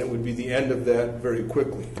 and it would be the end of that very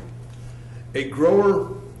quickly. A grower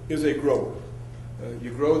is a grower.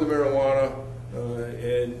 You grow the marijuana,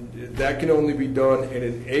 and that can only be done in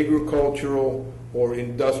an agricultural or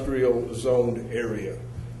industrial zoned area.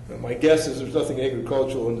 My guess is there's nothing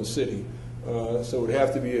agricultural in the city, so it would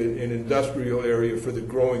have to be an industrial area for the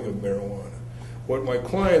growing of marijuana. What my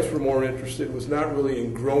clients were more interested in was not really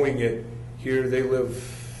in growing it here. They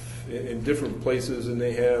live in different places, and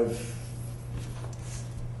they have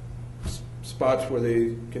spots where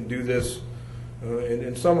they can do this,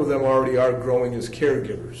 and some of them already are growing as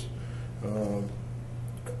caregivers.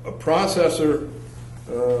 A processor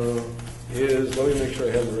is, let me make sure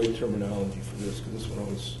I have the right terminology for this, because this one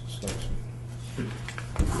always stumps me.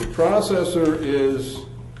 The processor is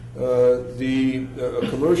a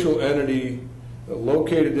commercial entity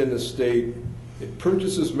located in the state. It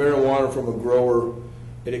purchases marijuana from a grower,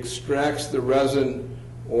 it extracts the resin,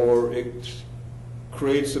 or it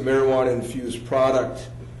creates a marijuana-infused product,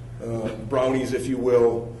 brownies, if you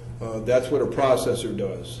will. That's what a processor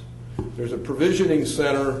does. There's a provisioning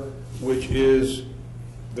center, which is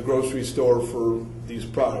the grocery store for these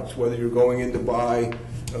products, whether you're going in to buy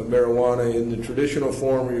marijuana in the traditional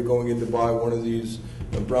form or you're going in to buy one of these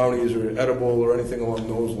brownies or edible or anything along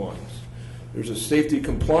those lines. There's a safety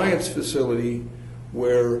compliance facility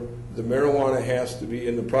where the marijuana has to be,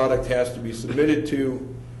 and the product has to be submitted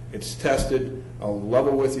to, it's tested. I'll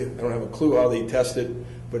level with you, I don't have a clue how they test it,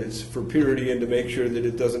 but it's for purity and to make sure that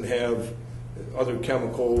it doesn't have other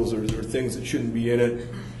chemicals or things that shouldn't be in it.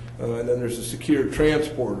 And then there's a secure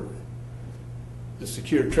transporter. The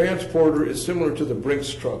secure transporter is similar to the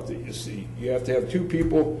Brinks truck that you see. You have to have two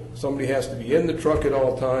people, somebody has to be in the truck at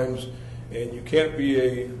all times, and you can't be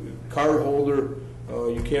a card holder,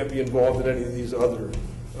 you can't be involved in any of these other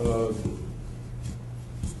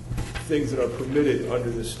things that are permitted under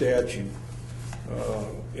the statute.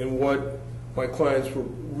 And what my clients were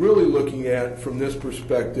really looking at from this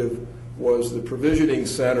perspective was the provisioning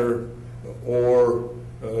center or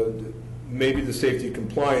maybe the safety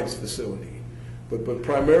compliance facility. But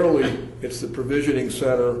primarily it's the provisioning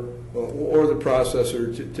center or the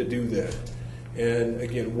processor to do that. And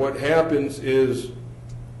again, what happens is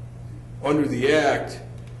under the Act,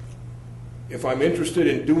 if I'm interested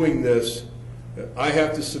in doing this, I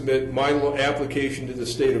have to submit my application to the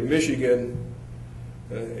state of Michigan,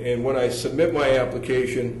 and when I submit my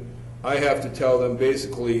application, I have to tell them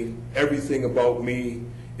basically everything about me.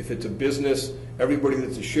 If it's a business, everybody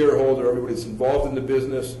that's a shareholder, everybody that's involved in the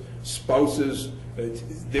business, spouses,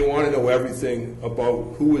 they want to know everything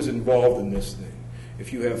about who is involved in this thing.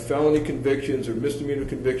 If you have felony convictions or misdemeanor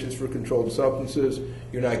convictions for controlled substances,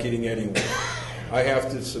 you're not getting anywhere. I have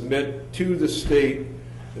to submit to the state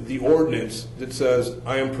the ordinance that says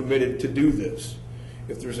I am permitted to do this.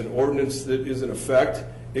 If there's an ordinance that is in effect,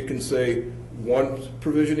 it can say 1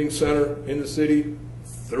 provisioning center in the city,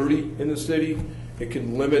 30 in the city. It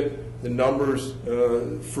can limit the numbers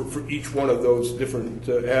for each one of those different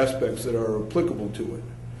aspects that are applicable to it.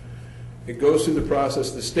 It goes through the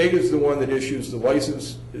process. The state is the one that issues the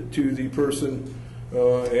license to the person.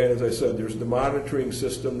 And as I said, there's the monitoring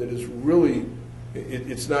system that is really,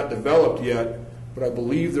 it's not developed yet, but I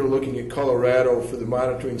believe they're looking at Colorado for the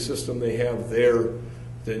monitoring system they have there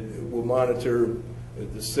that will monitor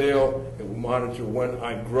the sale, it will monitor when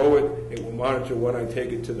I grow it, it will monitor when I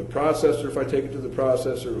take it to the processor, if I take it to the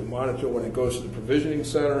processor, it will monitor when it goes to the provisioning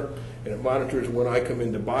center, and it monitors when I come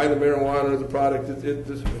in to buy the marijuana or the product.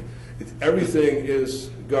 Everything is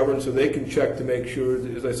governed so they can check to make sure,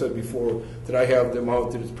 that, as I said before, that I have the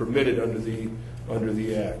amount that is permitted under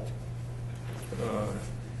the Act.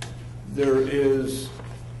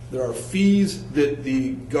 There are fees that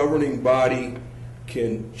the governing body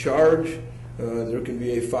can charge. There can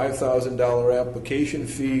be a $5,000 application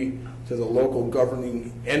fee to the local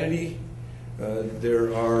governing entity.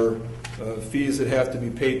 There are fees that have to be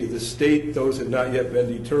paid to the state. Those have not yet been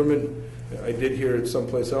determined. I did hear it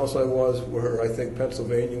someplace else I was where I think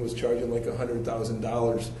Pennsylvania was charging like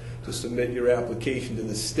 $100,000 to submit your application to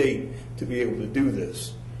the state to be able to do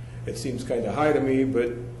this. It seems kind of high to me,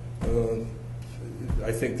 but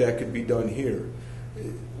I think that could be done here.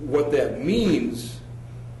 What that means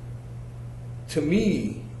to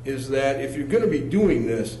me is that if you're going to be doing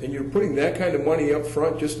this and you're putting that kind of money up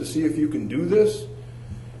front just to see if you can do this,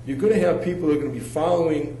 you're going to have people that are going to be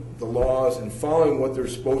following the laws and following what they're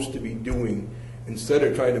supposed to be doing instead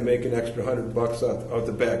of trying to make an extra $100 out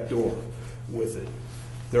the back door with it.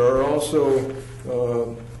 There are also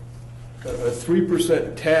a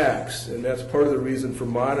 3% tax, and that's part of the reason for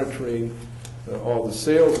monitoring all the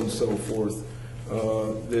sales and so forth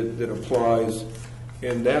that applies.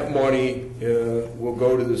 And that money will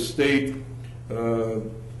go to the state,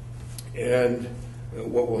 and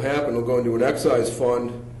what will happen will go into an excise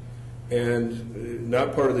fund and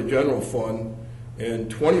not part of the general fund,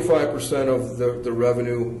 And 25% of the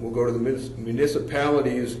revenue will go to the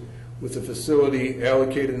municipalities with a facility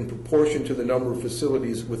allocated in proportion to the number of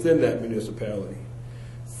facilities within that municipality.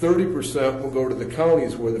 30% will go to the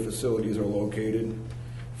counties where the facilities are located.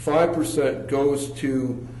 5% goes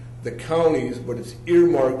to the counties, but it's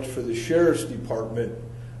earmarked for the sheriff's department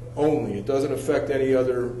only. It doesn't affect any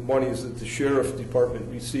other monies that the sheriff's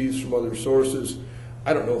department receives from other sources.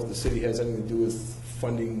 I don't know if the city has anything to do with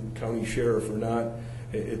funding county sheriff or not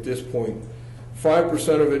at this point.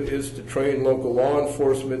 5% of it is to train local law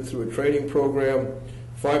enforcement through a training program.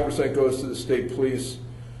 5% goes to the state police.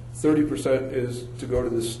 30% is to go to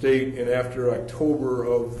the state, and after October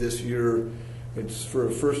of this year, it's for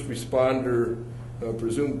a first responder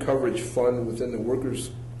presumed coverage fund within the Workers'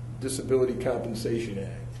 Disability Compensation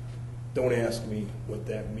Act. Don't ask me what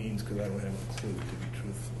that means because I don't have a clue, to be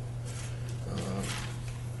truthful.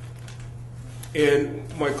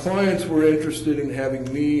 And my clients were interested in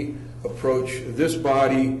having me approach this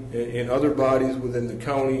body and other bodies within the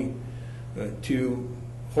county to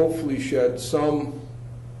hopefully shed some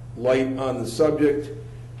light on the subject,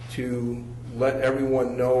 to let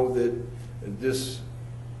everyone know that these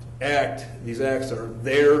acts are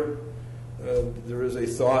there. There is a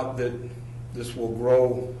thought that this will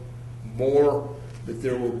grow more, that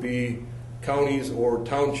there will be counties or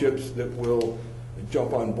townships that will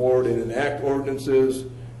jump on board and enact ordinances,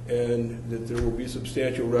 and that there will be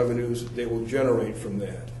substantial revenues they will generate from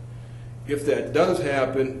that. If that does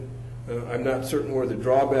happen, I'm not certain where the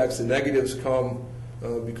drawbacks, the negatives come,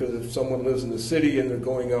 because if someone lives in the city and they're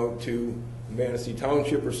going out to Manistee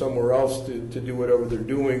Township or somewhere else to do whatever they're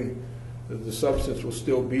doing, the substance will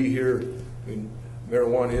still be here. I mean,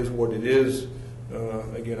 marijuana is what it is.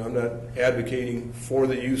 Again, I'm not advocating for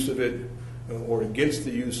the use of it or against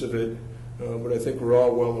the use of it, but I think we're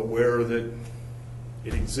all well aware that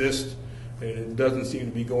it exists, and it doesn't seem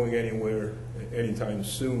to be going anywhere anytime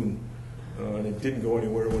soon. And it didn't go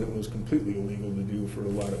anywhere when it was completely illegal to do for a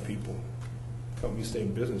lot of people. Companies stay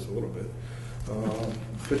in business a little bit.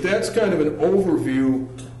 But that's kind of an overview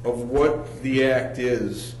of what the act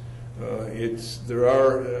is. There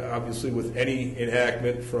are, obviously, with any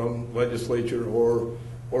enactment from legislature or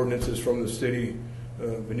ordinances from the city,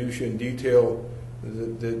 minutiae and detail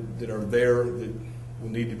that are there that will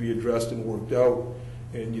need to be addressed and worked out.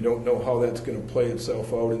 And you don't know how that's going to play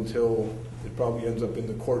itself out until it probably ends up in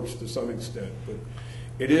the courts to some extent. But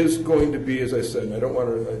it is going to be, as I said, and I'm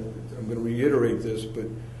going to reiterate this, but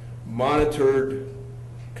monitored,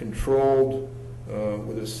 controlled,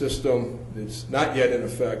 with a system that's not yet in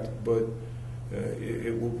effect, but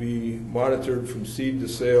it will be monitored from seed to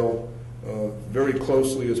sale very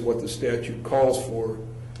closely as what the statute calls for.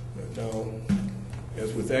 Now,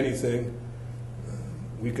 as with anything,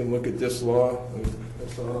 we can look at this law.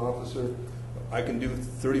 That's an officer. I can do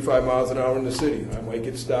 35 miles an hour in the city. I might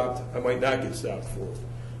get stopped. I might not get stopped for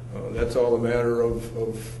it. That's all a matter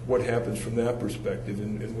of what happens from that perspective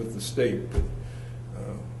and with the state. But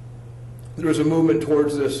there is a movement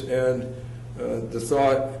towards this, and the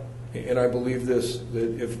thought, and I believe this,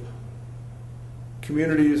 that if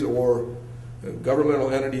communities or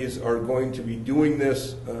governmental entities are going to be doing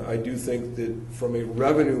this, I do think that from a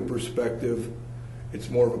revenue perspective, it's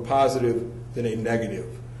more of a positive than a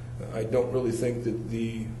negative. I don't really think that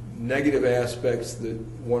the negative aspects that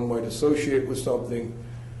one might associate with something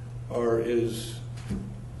are as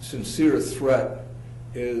sincere a threat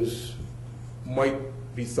as might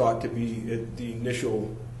be thought to be at the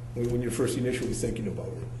initial, when you're first initially thinking about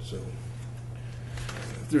it. So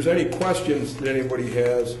if there's any questions that anybody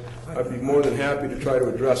has, I'd be more than happy to try to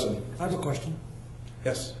address them. I have a question.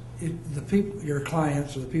 Yes. The people, your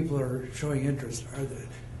clients, or the people that are showing interest,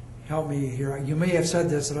 help me here. You may have said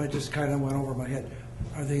this, and I just kind of went over my head.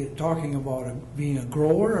 Are they talking about being a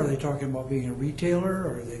grower? Are they talking about being a retailer?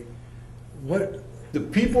 Or are they what? The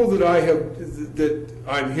people that that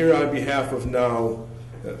I'm here on behalf of now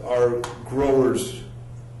are growers,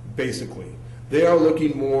 basically. They are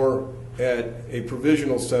looking more at a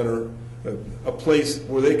provisional center, a place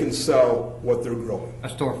where they can sell what they're growing. A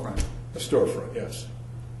storefront. A storefront, yes.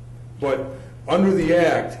 But under the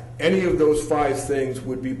Act, any of those 5 things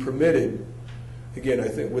would be permitted. Again, I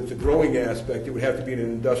think with the growing aspect, it would have to be in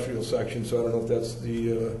an industrial section, so I don't know if that's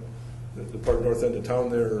the part north end of town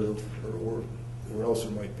there or where else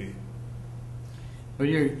it might be. But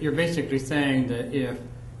you're basically saying that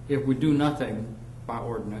if we do nothing by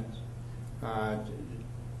ordinance,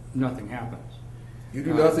 nothing happens. You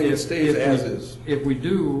do nothing, it stays as is. If we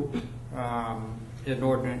do an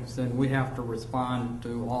ordinance, then we have to respond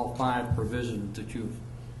to all 5 provisions that you've...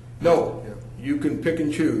 No, you can pick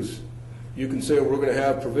and choose. You can say we're going to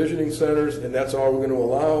have provisioning centers, and that's all we're going to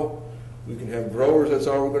allow. We can have growers, that's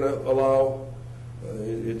all we're going to allow.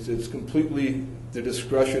 It's completely the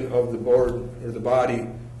discretion of the board or the body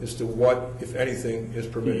as to what, if anything, is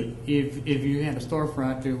permitted. If you had a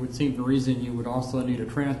storefront, it would seem the reason you would also need a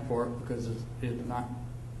transport because it's not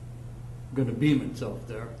going to beam itself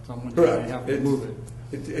there. Someone's going to have to move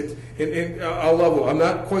it. And I'll level, I'm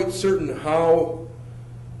not quite certain how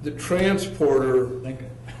the transporter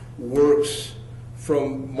works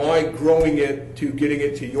from my growing it to getting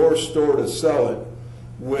it to your store to sell it,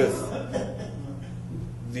 with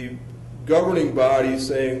the governing body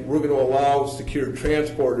saying we're going to allow secure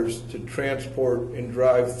transporters to transport and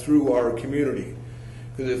drive through our community.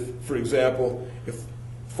 Because if, for example, if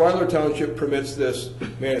Filer Township permits this,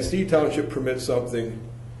 Manistee Township permits something,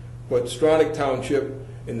 but Stronach Township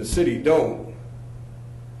and the city don't,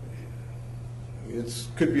 it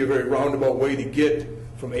could be a very roundabout way to get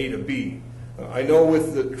from A to B. I know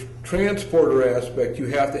with the transporter aspect, you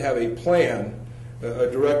have to have a plan, a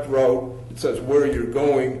direct route that says where you're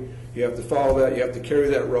going. You have to follow that. You have to carry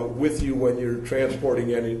that route with you when you're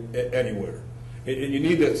transporting anywhere. And you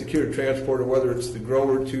need that secure transporter, whether it's the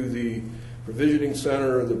grower to the provisioning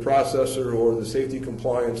center or the processor or the safety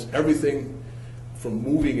compliance. Everything from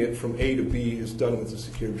moving it from A to B is done with a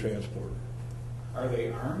secure transporter. Are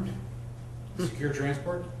they armed? Secure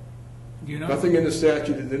transport? Do you know? Nothing in the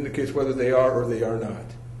statute that indicates whether they are or they are not.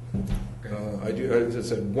 As I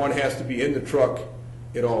said, one has to be in the truck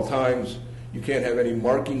at all times. You can't have any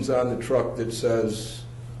markings on the truck that says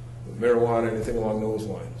marijuana, anything along those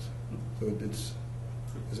lines. So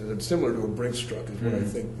it's similar to a Brinks truck is what I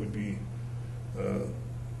think would be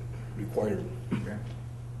required. Okay.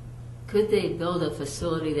 Could they build a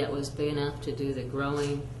facility that was big enough to do the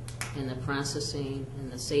growing and the processing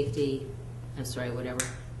and the safety,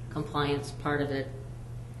 compliance part of it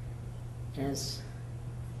as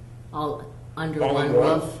all under All one in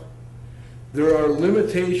one? roof? There are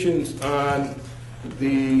limitations on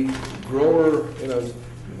the grower, and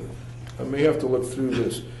I may have to look through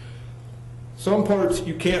this. Some parts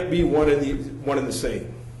you can't be one and the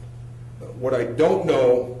same. What I don't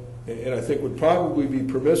know, and I think would probably be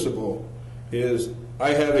permissible, is I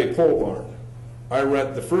have a pole barn. I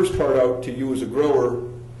rent the first part out to you as a grower.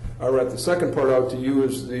 I rent the second part out to you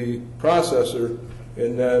as the processor,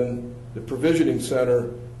 and then the provisioning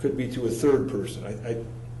center could be to a third person.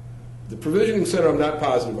 The provisioning center I'm not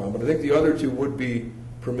positive on, but I think the other two would be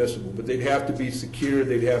permissible. But they'd have to be secure.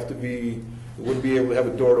 They'd have to be, wouldn't be able to have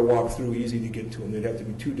a door to walk through easy to get to them. They'd have to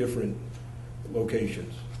be two different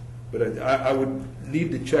locations. But I would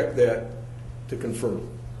need to check that to confirm.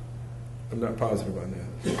 I'm not positive on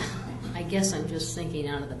that. I guess I'm just thinking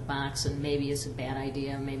out of the box, and maybe it's a bad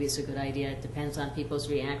idea, maybe it's a good idea. It depends on people's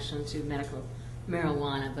reaction to medical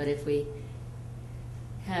marijuana. But if we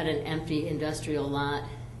had an empty industrial lot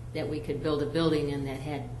that we could build a building in that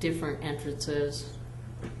had different entrances,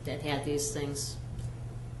 that had these things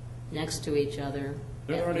next to each other,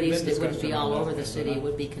 at least it wouldn't be all over the city. It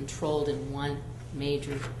would be controlled in one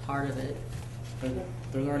major part of it.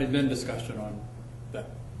 There's already been discussion on that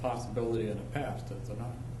possibility in the past, has there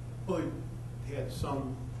not? Well, he had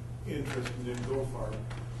some interest and didn't go far.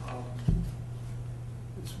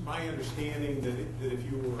 It's my understanding that if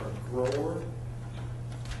you were a grower,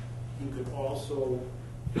 you could also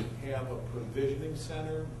have a provisioning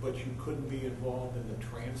center, but you couldn't be involved in the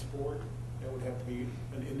transport. That would have to be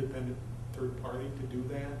an independent third party to do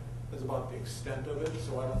that. That's about the extent of it.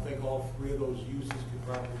 So I don't think all three of those uses could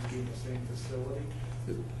probably be in the same facility.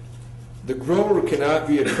 The grower cannot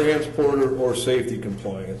be a transporter or safety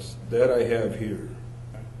compliance. That I have here.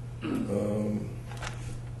 The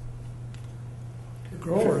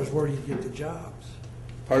grower is where you get the jobs.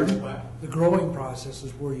 Pardon? The growing process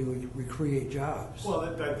is where you recreate jobs. Well,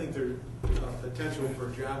 I think there's potential for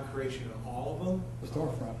job creation in all of them. The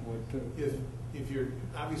storefront would too. If you're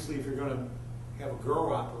going to have a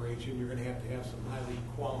grow operation, you're going to have some highly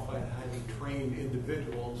qualified, highly trained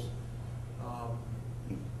individuals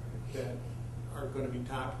that are going to be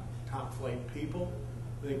top flight people.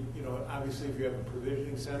 I think, obviously if you have a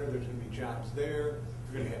provisioning center, there's going to be jobs there.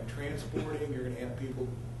 You're going to have transporting. You're going to have people,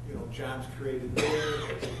 jobs created there.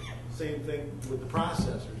 Same thing with the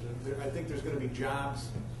processors. I think there's going to be jobs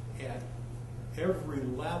at every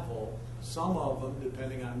level. Some of them,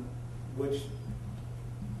 depending on which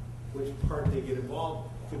part they get involved,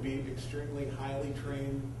 could be extremely highly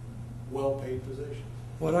trained, well-paid positions.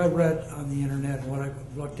 What I read on the internet and what I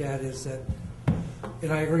looked at is that,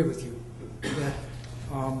 and I agree with you, that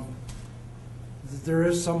there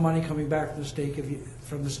is some money coming back from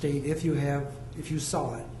the state if you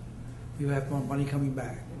sell it. You have more money coming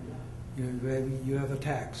back. You have a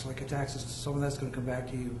tax, like a tax, some of that's going to come back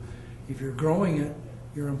to you. If you're growing it,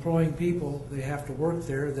 you're employing people, they have to work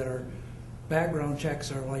there, that are, background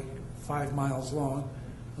checks are like 5 miles long.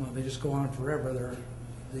 They just go on forever.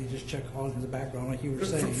 They just check all in the background, like you were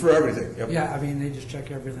saying. For everything, yep. Yeah, I mean, they just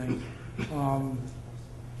check everything.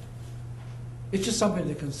 It's just something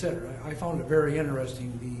to consider. I found it very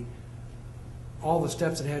interesting, all the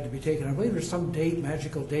steps that had to be taken. I believe there's some date,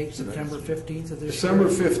 magical date, September 15th of this December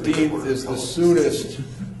year. 15th is the soonest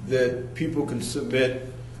that people can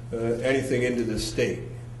submit anything into the state.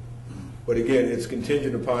 But again, it's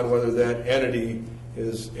contingent upon whether that entity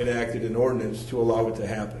has enacted an ordinance to allow it to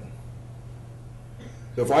happen.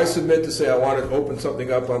 So if I submit to say I want to open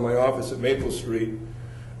something up on my office at Maple Street,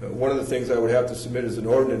 one of the things I would have to submit is an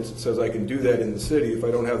ordinance that says I can do that in the city. If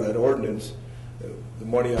I don't have that ordinance, the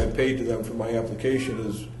money I paid to them for my application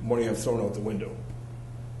is money I've thrown out the window.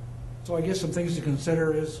 So I guess some things to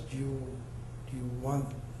consider is, do you want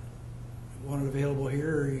it available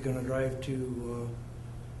here, or are you going to drive to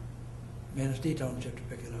Manistee Township to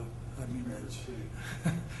pick it up? I mean,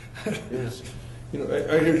 Yes. You know,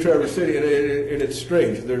 I hear Traverse City, and it's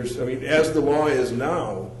strange. I mean, as the law is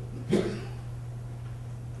now,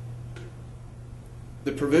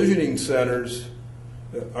 the provisioning centers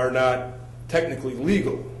are not technically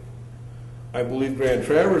legal. I believe Grand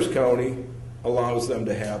Traverse County allows them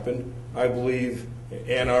to happen. I believe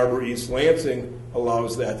Ann Arbor, East Lansing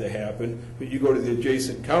allows that to happen. But you go to the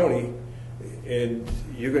adjacent county, and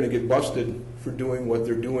you're going to get busted for doing what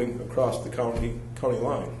they're doing across the county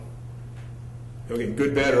line. Okay,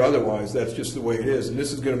 good, bad, or otherwise, that's just the way it is. And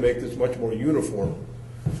this is going to make this much more uniform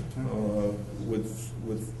with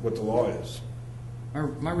what the law is.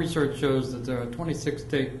 My research shows that there are 26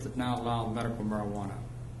 states that now allow medical marijuana.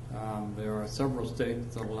 There are several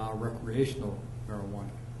states that allow recreational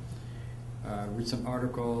marijuana. Recent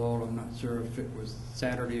article, I'm not sure if it was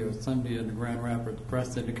Saturday or Sunday, in the Grand Rapids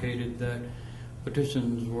Press indicated that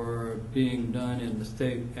petitions were being done in the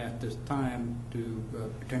state at this time to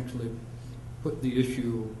potentially put the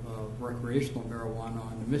issue of recreational marijuana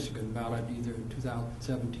on the Michigan ballot either in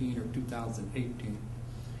 2017 or 2018.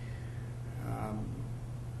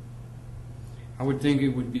 I would think it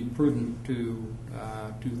would be prudent to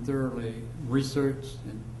thoroughly research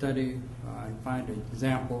and study and find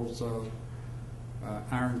examples of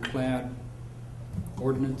ironclad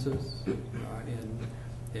ordinances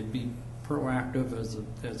and be proactive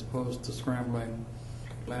as opposed to scrambling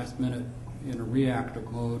last minute in a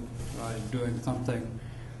reactive mode, doing something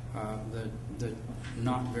that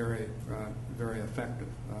not very effective.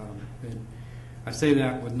 And I say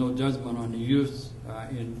that with no judgment on the use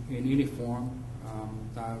in any form.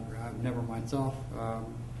 I've never myself.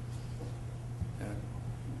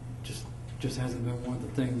 Just hasn't been one of the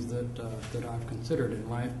things that I've considered in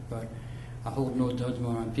life. But I hold no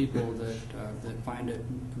judgment on people that find it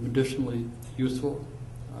medicinally useful.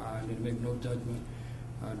 I make no judgment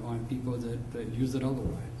on people that use it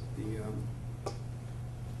otherwise.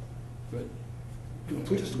 But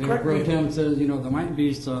Mayor Pro Tem says, there might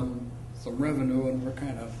be some revenue, and we're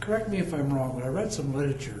kind of... Correct me if I'm wrong, but I read some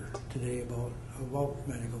literature today about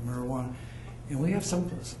medical marijuana, and we have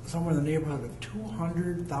somewhere in the neighborhood of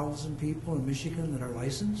 200,000 people in Michigan that are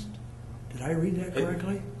licensed. Did I read that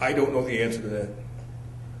correctly? I don't know the answer to that.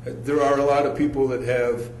 There are a lot of people that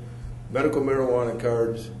have medical marijuana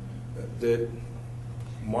cards that, in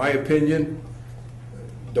my opinion,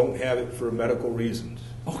 don't have it for medical reasons.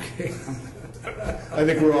 Okay. I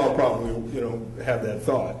think we're all probably, have that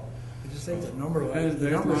thought. I just think the number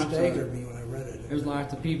staggered me when I read it. There's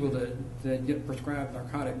lots of people that get prescribed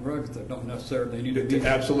narcotic drugs that don't necessarily need to be.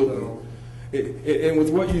 Absolutely. So, And with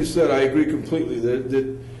what you said, I agree completely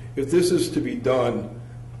that if this is to be done,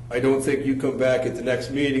 I don't think you come back at the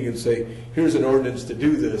next meeting and say, here's an ordinance to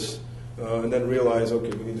do this, and then realize,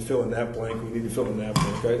 okay, we need to fill in that blank, we need to fill in that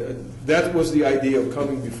blank. That was the idea of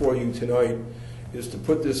coming before you tonight, is to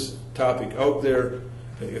put this topic out there.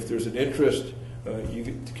 If there's an interest,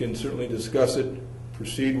 you can certainly discuss it,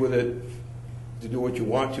 proceed with it, to do what you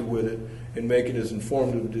want to with it, and make it as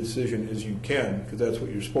informed of a decision as you can, because that's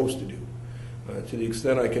what you're supposed to do. To the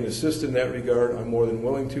extent I can assist in that regard, I'm more than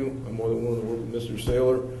willing to. I'm more than willing to work with Mr.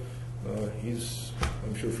 Saylor. He's,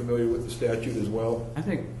 I'm sure, familiar with the statute as well. I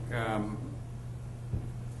think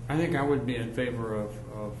I would be in favor of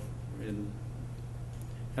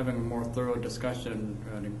having a more thorough discussion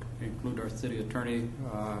and include our city attorney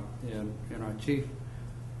and our chief,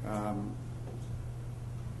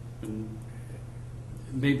 and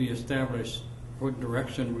maybe establish what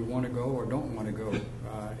direction we want to go or don't want to go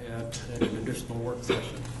at an additional work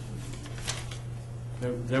session.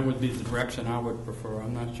 That would be the direction I would prefer.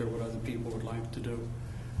 I'm not sure what other people would like to do.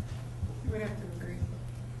 I would have to agree.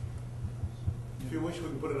 If you wish, we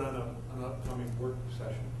can put it on an upcoming work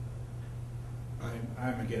session.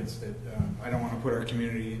 I'm against it. I don't want to put our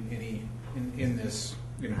community in this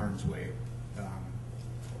in harm's way.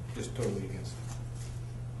 Just totally against it.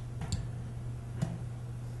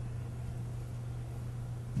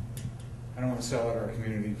 I don't want to sell out our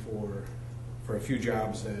community for a few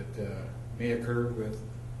jobs that may occur with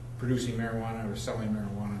producing marijuana or selling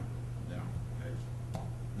marijuana. No.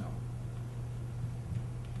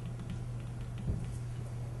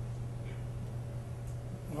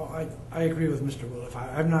 Well, I agree with Mr. Williff.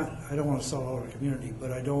 I don't want to sell out our community,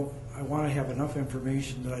 but I want to have enough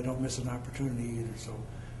information that I don't miss an opportunity either. So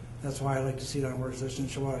that's why I like to see it on work session,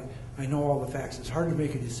 so I know all the facts. It's hard to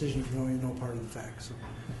make a decision if you don't even know part of the facts. So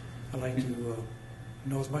I like to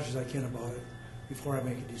know as much as I can about it before I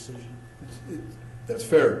make a decision. That's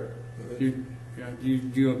fair. Do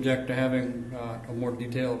you object to having a more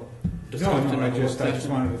detailed discussion? No, I just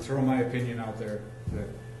wanted to throw my opinion out there.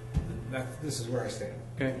 That this is where I stand.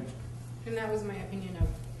 Okay. And that was my opinion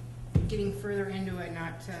of getting further into it,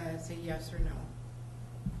 not to say yes or no,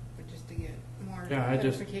 but just to get more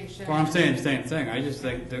clarification. Well, I'm saying the same thing. I just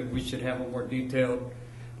think that we should have a more detailed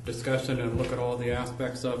discussion and look at all the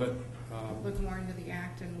aspects of it. Look more into the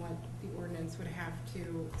act and what the ordinance would have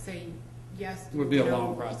to say yes. It would be a no.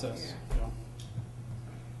 long process.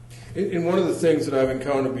 Yeah. And one of the things that I've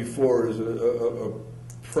encountered before is a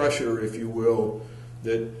pressure, if you will,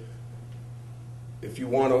 that if you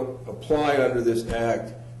want to apply under this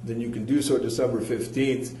act, then you can do so December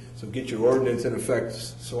 15th, so get your ordinance in effect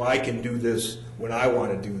so I can do this when I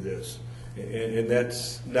want to do this. And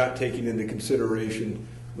that's not taking into consideration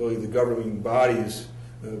really the governing body's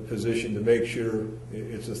position to make sure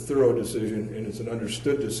it's a thorough decision and it's an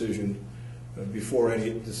understood decision before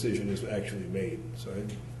any decision is actually made. So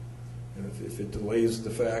and if it delays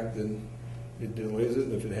the fact, then it delays it,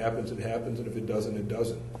 and if it happens, it happens, and if it doesn't, it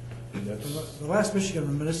doesn't. And that's The last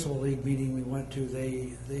Michigan Municipal League meeting we went to,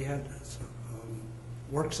 they had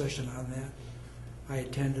a work session on that. I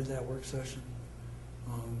attended that work session,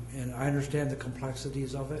 and I understand the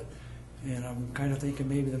complexities of it, and I'm kind of thinking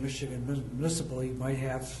maybe the Michigan Municipal League might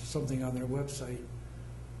have something on their website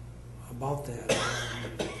about that.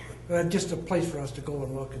 But just a place for us to go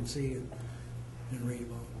and look and see and read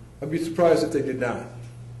about. I'd be surprised if they did not.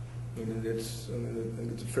 It's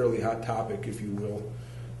a fairly hot topic, if you will.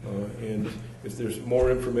 And if there's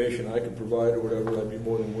more information I can provide or whatever, I'd be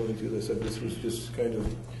more than willing to. As I said, this was just kind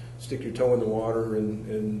of stick your toe in the water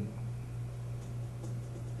and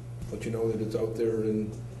let you know that it's out there,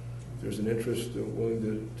 and if there's an interest,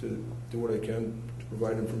 willing to do what I can to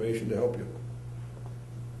provide information to help you.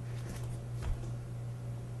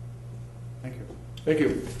 Thank you. Thank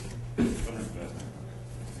you.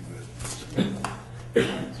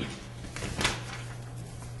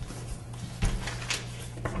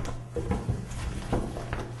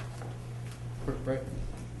 Quick break.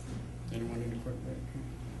 Anyone need a quick break?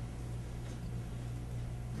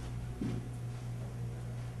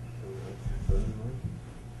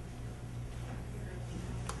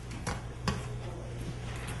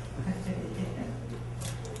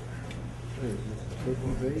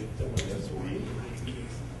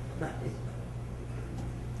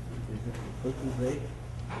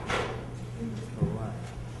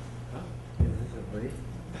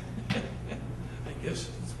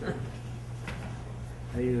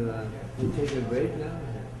 Are you taking a break now?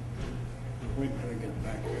 We better get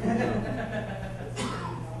back.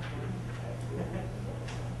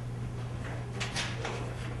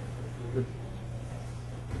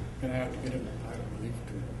 Gonna have to get it. I believe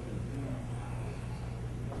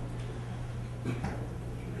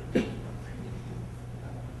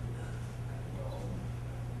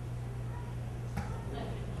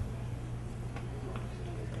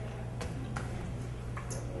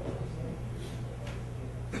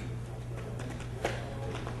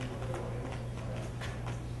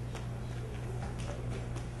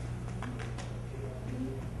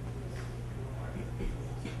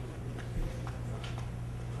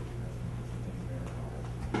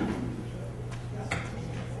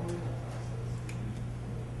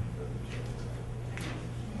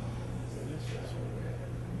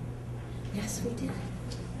Yes, we did.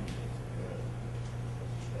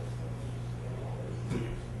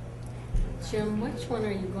 Jim, which one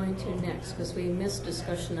are you going to next? Because we missed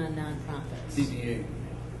discussion on nonprofits. DDA.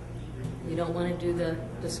 You don't want to do the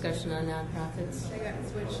discussion on nonprofits? I got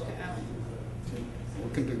switched to F. We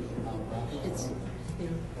can do. It's,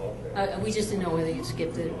 we just didn't know whether you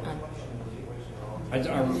skipped it. I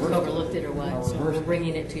reversed overlooked it or I what, so reversed we're it.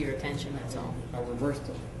 bringing it to your attention, that's all. I reversed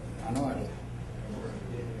it. I know I did.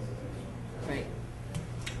 Right.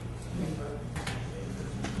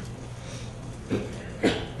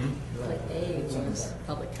 But A was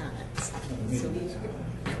public comments. So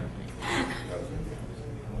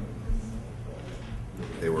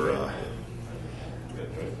They were,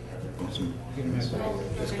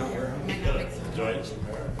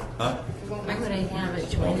 huh? why would I have a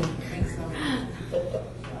joint?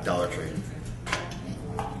 Dollar Tree.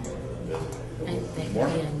 I think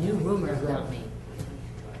there'd be a new rumor about me.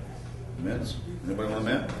 Mints? Anybody want a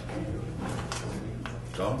mint?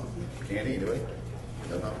 Some? Candy, anybody?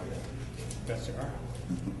 Don't know. Best cigar.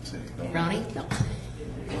 See, don't- Brownie? No.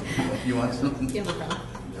 You want some? Give him a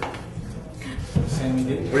brownie. Sammy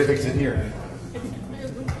did. What do you think's in here?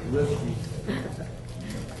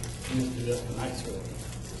 Used to just a nice one.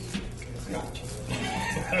 Scotch. I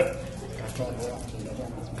tried to watch it, I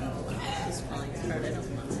don't smell it. It's falling apart, I don't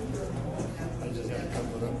want it. I just had to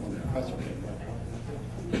cover it up when the compressor came back.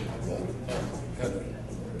 Had to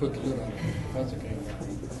put the lid on it when the compressor came back.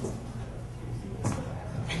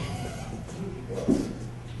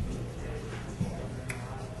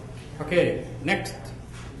 Okay, next,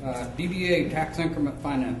 DDA tax increment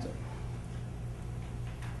financing.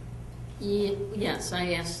 Yes,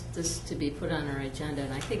 I asked this to be put on our agenda,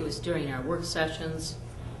 and I think it was during our work sessions.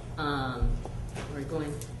 We're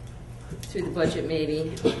going through the budget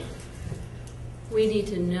maybe. We need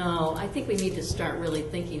to know, I think we need to start really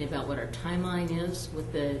thinking about what our timeline is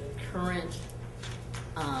with the current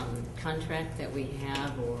contract that we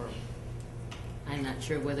have, or I'm not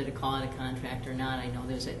sure whether to call it a contract or not. I know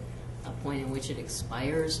there's a point in which it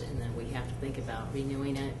expires, and then we have to think about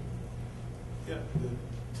renewing it. Yeah, the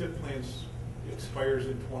TIP plan expires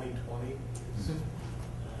in 2020.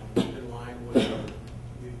 It's in line with our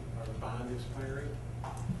bond expiring.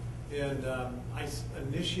 And I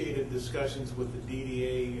initiated discussions with the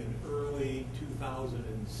DDA in early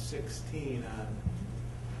 2016 on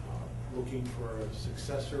looking for a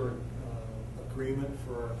successor agreement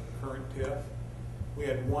for our current TIF. We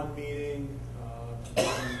had one meeting, the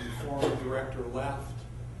former director left.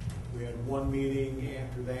 We had one meeting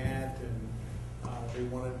after that, and they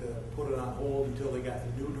wanted to put it on hold until they got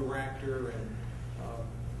the new director, and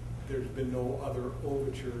there's been no other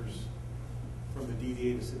overtures from the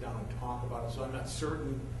DDA to sit down and talk about it. So I'm not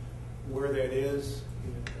certain where that is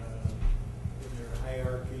in their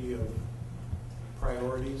hierarchy of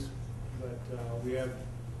priorities, but we have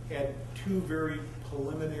had two very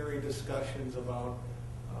preliminary discussions about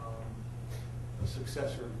a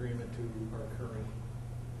successor agreement to our current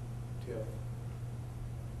TIF.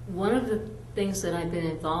 One of the things that I've been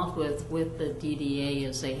involved with the DDA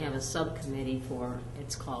is they have a subcommittee for,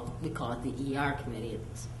 we call it the ER committee,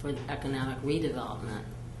 it's for economic redevelopment,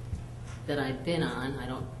 that I've been on. I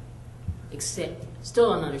don't still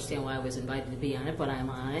don't understand why I was invited to be on it, but I'm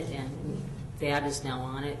on it, and Thad is now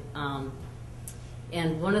on it.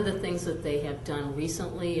 And one of the things that they have done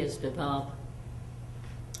recently is develop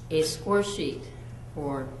a score sheet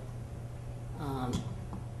for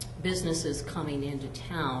businesses coming into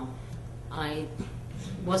town. I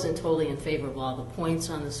wasn't totally in favor of all the points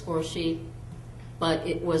on the score sheet, but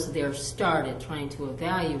it was their start at trying to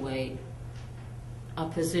evaluate a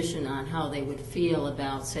position on how they would feel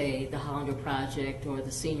about, say, the Hollander project or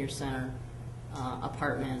the senior center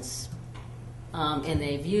apartments. And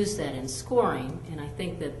they've used that in scoring, and I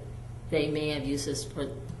think that they may have used this for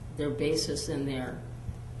their basis in their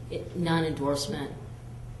non-endorsement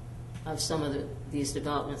of some of these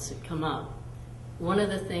developments that come up. One of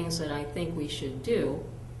the things that I think we should do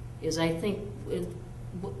is, I think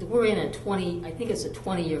we're in a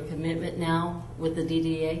 20-year commitment now with the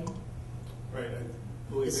DDA. Right,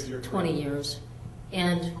 I believe It's that you're 20 correct. years.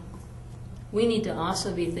 And we need to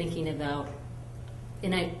also be thinking about,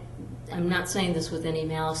 and I'm not saying this with any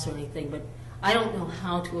malice or anything, but I don't know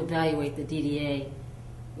how to evaluate the DDA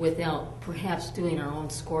without perhaps doing our own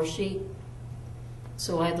score sheet.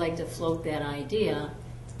 So I'd like to float that idea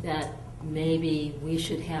that maybe we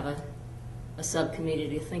should have a subcommittee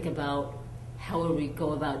to think about how would we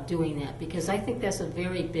go about doing that, because I think that's a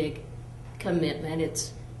very big commitment.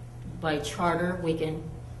 It's by charter, we can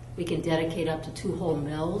dedicate up to 2 whole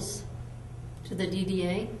mills to the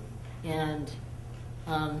DDA, and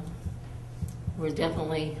we're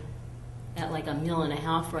definitely at like $1.5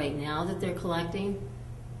 million right now that they're collecting,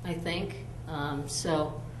 I think.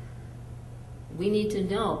 So we need to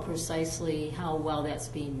know precisely how well that's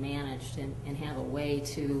being managed, and have a way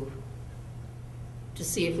to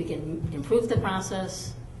see if we can improve the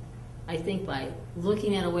process. I think by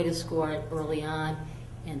looking at a way to score it early on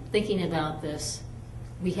and thinking about this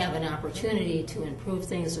we have an opportunity to improve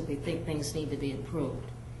things if we think things need to be improved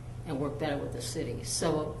and work better with the city.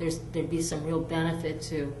 So there'd be some real benefit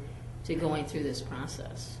to going through this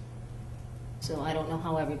process. So I don't know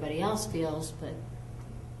how everybody else feels, but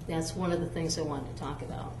that's one of the things I wanted to talk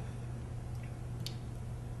about.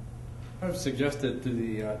 I've suggested to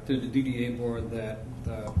the DDA board that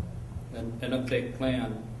an update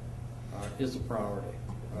plan is a priority.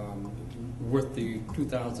 With the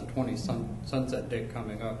 2020 sunset date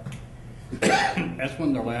coming up, that's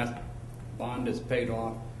when their last bond is paid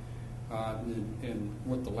off, and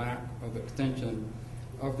with the lack of extension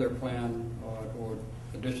of their plan or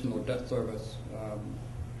additional debt service,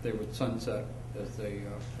 they would sunset, as they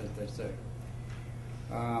say.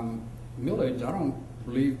 Millage, I don't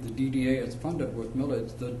believe the DDA is funded with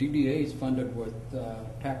millage. The DDA is funded with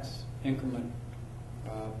tax increment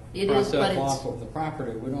It is, but process it's- off of the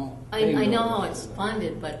property. We don't. I pay know millage how for it's that.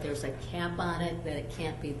 funded, but there's a cap on it that it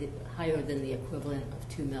can't be higher than the equivalent of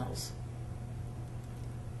 2 mills.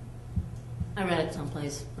 I read it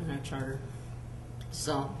someplace in our charter.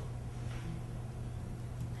 So,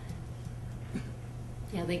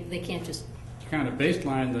 yeah, they can't just, To kind of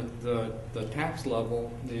baseline the tax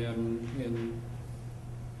level,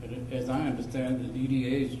 as I understand, the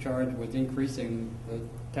DDA is charged with increasing the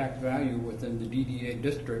tax value within the DDA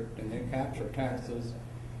district, and they capture taxes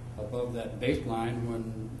above that baseline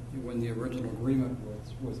when the original agreement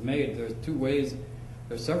was made. There's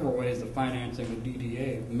several ways of financing the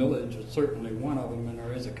DDA. Millage is certainly one of them, and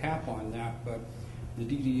there is a cap on that, but the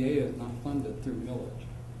DDA is not funded through millage.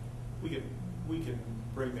 We can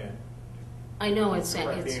bring that, I know it's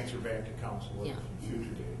correct answer back to council at Yeah. a future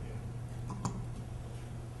date.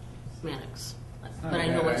 semantics, but I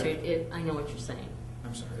know what you're saying.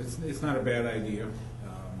 I'm sorry, it's not a bad idea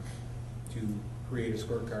to create a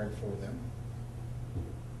scorecard for them.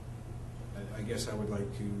 I guess I would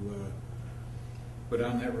like to go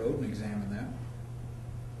down that road and examine that.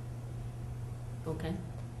 Okay.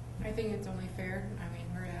 I think it's only fair. I mean,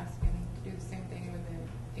 we're asking to do the same thing with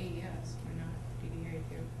the AES. Why not DDA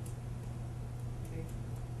too? Okay.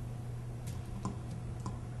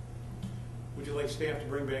 Would you like staff to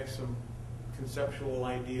bring back some conceptual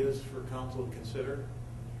ideas for council to consider?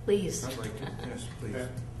 Please. I'd like to, yes, please. Okay.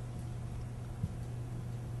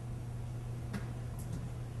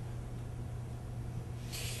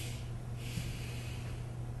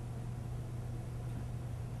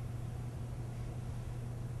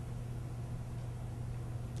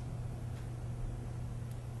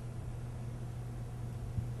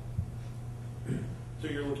 So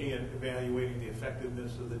you're looking at evaluating the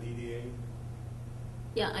effectiveness of the DDA?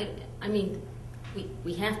 Yeah, I mean,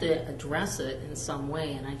 we have to address it in some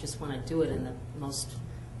way, and I just want to do it in the most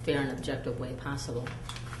fair and objective way possible.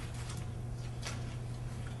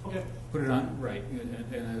 Okay. Put it on, right,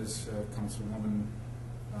 and as Councilwoman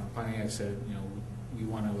Pontiac said, we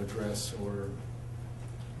want to address or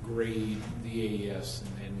grade the AES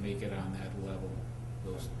and make it on that level,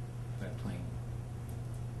 that plane.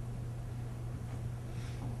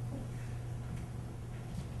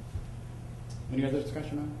 Any other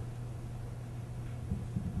discussion on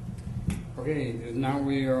it? Okay, now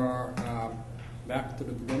we are back to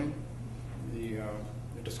the beginning. The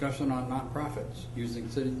discussion on nonprofits using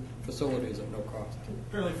city facilities at no cost.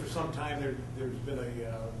 Apparently for some time there's been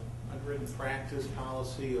a unwritten practice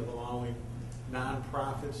policy of allowing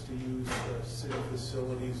nonprofits to use city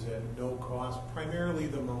facilities at no cost, primarily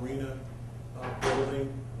the marina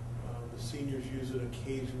building. The seniors use it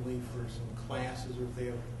occasionally for some classes, or if they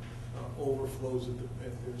have overflows at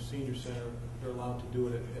their senior center, they're allowed to do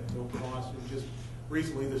it at no cost. And just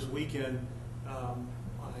recently this weekend, I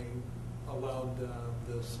allowed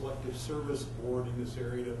the Selective Service Board in this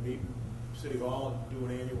area to meet in City Hall and do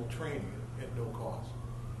an annual training at no cost.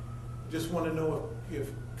 Just want to know if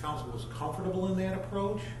council was comfortable in that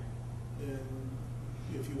approach, and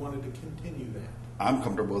if you wanted to continue that. I'm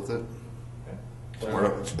comfortable with it.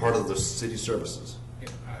 Okay. It's part of the city services.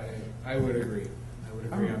 I would agree. I would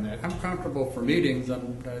agree on that. I'm comfortable for meetings,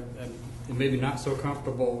 and maybe not so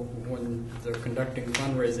comfortable when they're conducting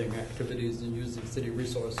fundraising activities and using city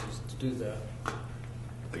resources to do that.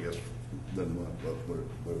 I guess, then what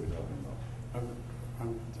are we talking about?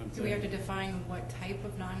 I'm Do we have to saying- define what type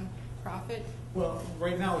of nonprofit? Well,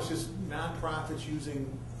 right now it's just nonprofits using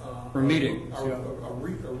For meetings, a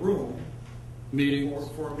room Meetings,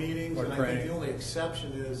 for meetings, or and I think training. the only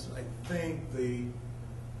exception is, I think the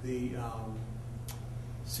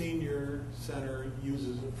senior center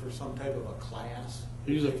uses it for some type of a class.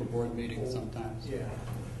 use it for board meetings sometimes. Yeah,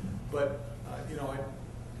 but,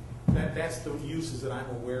 that's the uses that I'm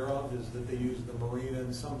aware of, is that they use the marina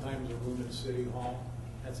and sometimes a room in City Hall.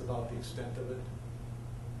 That's about the extent of it.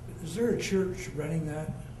 Is there a church renting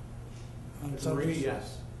that on Marie, Sundays?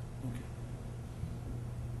 yes. Okay.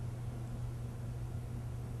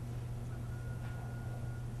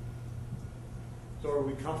 So are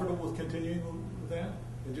we comfortable with continuing with that?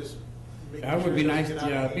 And just making That would sure be it nice, doesn't get out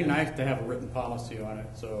yeah, of it'd be hand? nice to have a written policy on it,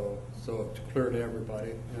 so it's clear to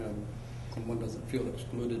everybody, and someone doesn't feel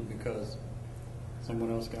excluded because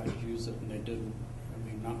someone else got to use it and they didn't. I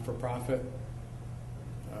mean, not-for-profit,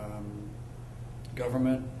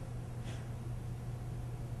 government.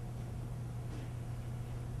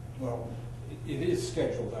 Well, it is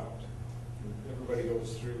scheduled out. Everybody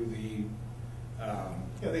goes through the.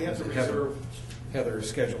 Yeah, they have to Heather- reserve. Heather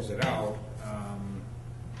schedules it out.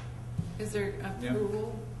 Is there Yeah.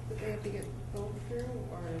 approval that they have to get go through,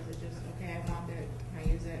 or is it just, okay, I want it, can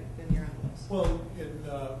I use it, then you're on the list? Well,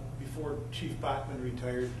 before Chief Bachman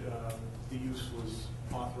retired, the use was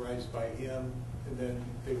authorized by him, and then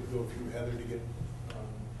they would go through Heather to get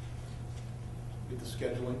the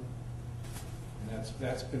scheduling. And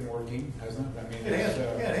that's been working, hasn't it? I mean, It has,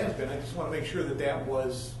 it's, yeah, it has been. I just want to make sure that that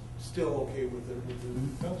was still okay with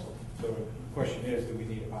the council. So the question is, do we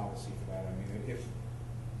need a policy for that? I mean,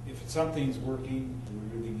 if something's working,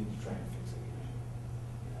 we really need to try and fix it.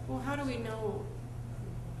 Well, how do we know,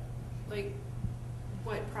 like,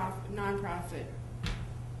 what nonprofit,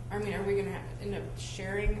 I mean, are we gonna end up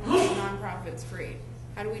sharing nonprofits free?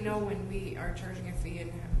 How do we know when we are charging a fee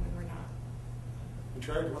and when we're not? We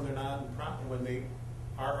charge when they're non-profit, when they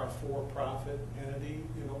are a for-profit entity,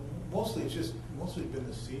 you know, mostly it's been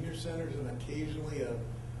the senior centers and occasionally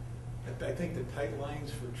I think the tight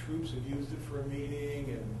lines for troops have used it for a meeting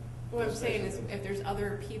and. What I'm saying is if there's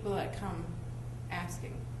other people that come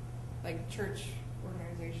asking, like church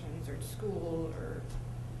organizations or school or.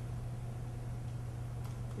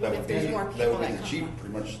 What if there's more people that come? Chief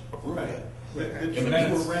pretty much approved Right. it. The And troops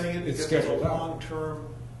that's- were renting it it's because it's a scheduled out. long-term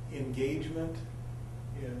engagement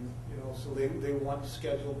and, you know, so they want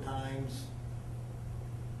scheduled times.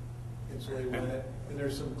 And so they rent it, and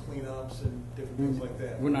there's some cleanups and different things like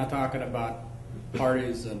that. We're not talking about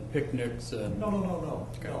parties and picnics and. No.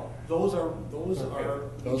 Okay. No. Those are Those we are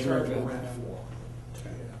charge the good. rent for. Okay.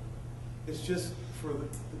 Yeah. It's just for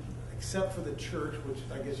except for the church, which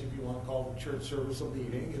I guess if you want to call the church service a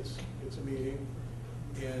meeting, it's a meeting.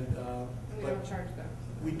 And, We but don't charge them.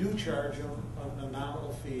 we do charge them a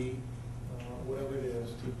nominal fee, whatever it is,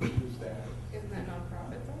 to use that. Isn't that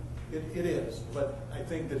nonprofit though? It is, but I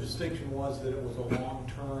think the distinction was that it was a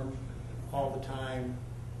long-term, all the time,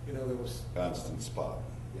 you know, there was. Constant spot.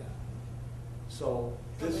 Yeah. So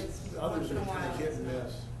this, So it's the others once in are a kind while, of hit it's and not.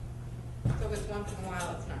 miss. So if it's once in a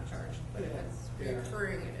while, it's not charged, but if it's Yeah.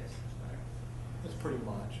 recurring, it is. That's pretty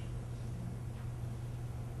much.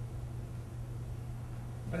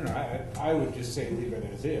 I don't know, I would just say leave it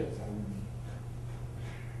as is. Do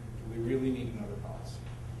we really need another policy?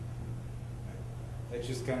 That's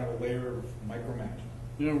just kind of a layer of micromanagement.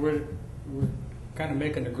 You know, we're kind of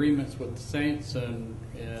making agreements with the Saints and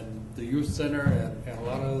the youth center and a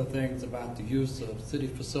lot of other things about the use of city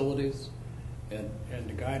facilities and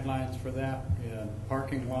the guidelines for that and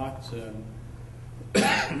parking lots and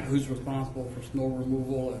who's responsible for snow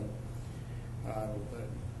removal and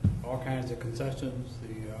all kinds of concessions.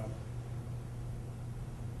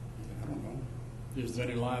 I don't know. Is there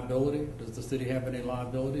any liability? Does the city have any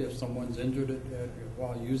liability if someone's injured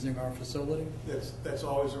while using our facility? That's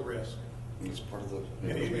always a risk. It's part of the.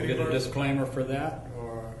 Any- Do we get a disclaimer for that,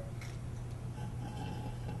 or?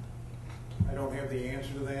 I don't have the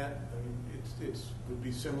answer to that. I mean, it's would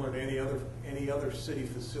be similar to any other city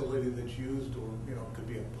facility that's used, or, you know, it could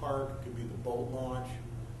be a park, it could be the boat launch.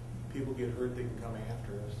 People get hurt, they can come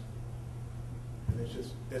after us. And it's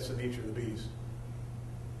just, that's the nature of the beast.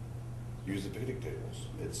 Use the picnic tables.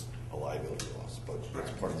 It's a liability loss, but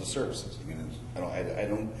it's part of the services. I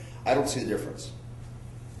mean, I don't see the difference.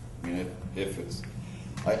 I mean, if it's,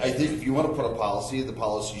 I think if you want to put a policy, the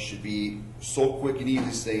policy should be so quick and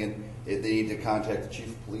easy, saying they need to contact the chief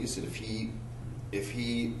of police, and if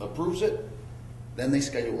he approves it, then they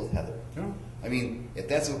schedule with Heather. Yeah. I mean, if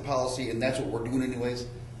that's a policy and that's what we're doing anyways,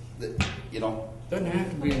 that, you know, Doesn't have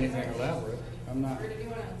to be anything elaborate. I'm not. Or did you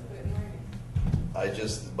want to put it in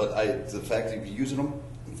writing? the fact that you're using them,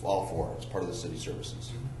 I'm all for it. It's part of the city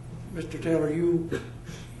services. Mr. Taylor,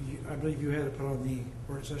 I believe you had it put on the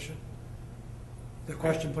work session? The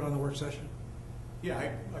question put on the work session? Yeah,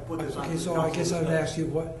 I put this on. Okay, the so I guess I'd council. ask you,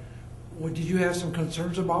 what, did you have some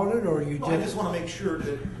concerns about it, or you No, I did? just want to make sure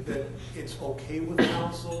that it's okay with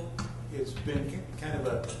council. It's been kind of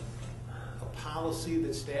a policy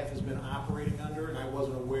that staff has been operating under, and I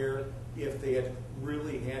wasn't aware if they had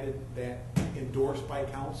really had that endorsed by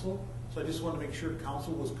council. So I just want to make sure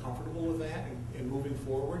council was comfortable with that and moving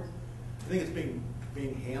forward. I think it's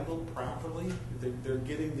being handled properly. They're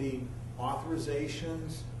getting the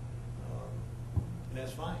authorizations, and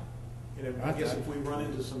that's fine. And I guess if we run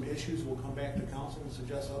into some issues, we'll come back to council and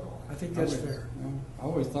suggest I otherwise. think that's fair. I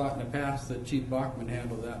always thought in the past that Chief Bachman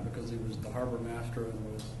handled that because he was the harbor master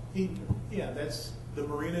and was. Yeah, that's, the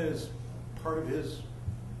marina is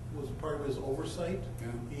was part of his oversight. Yeah.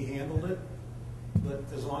 He handled it, but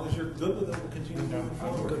as long as you're good with it, we'll continue moving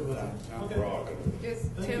I'm forward. good with that. Okay. We're all good with it. Is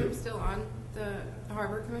Thank Tim you. still on the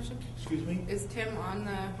Harbor Commission? Excuse me? Is Tim on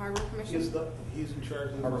the Harbor Commission? He's in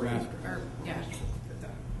charge of the. Harbor master. Or, yeah.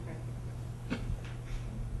 Okay.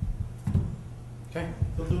 Okay.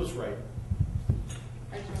 He'll do us right.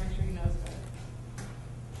 I just want to make sure he knows about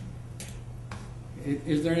it.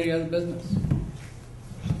 Is there any other business?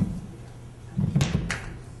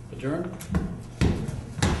 Adjourn?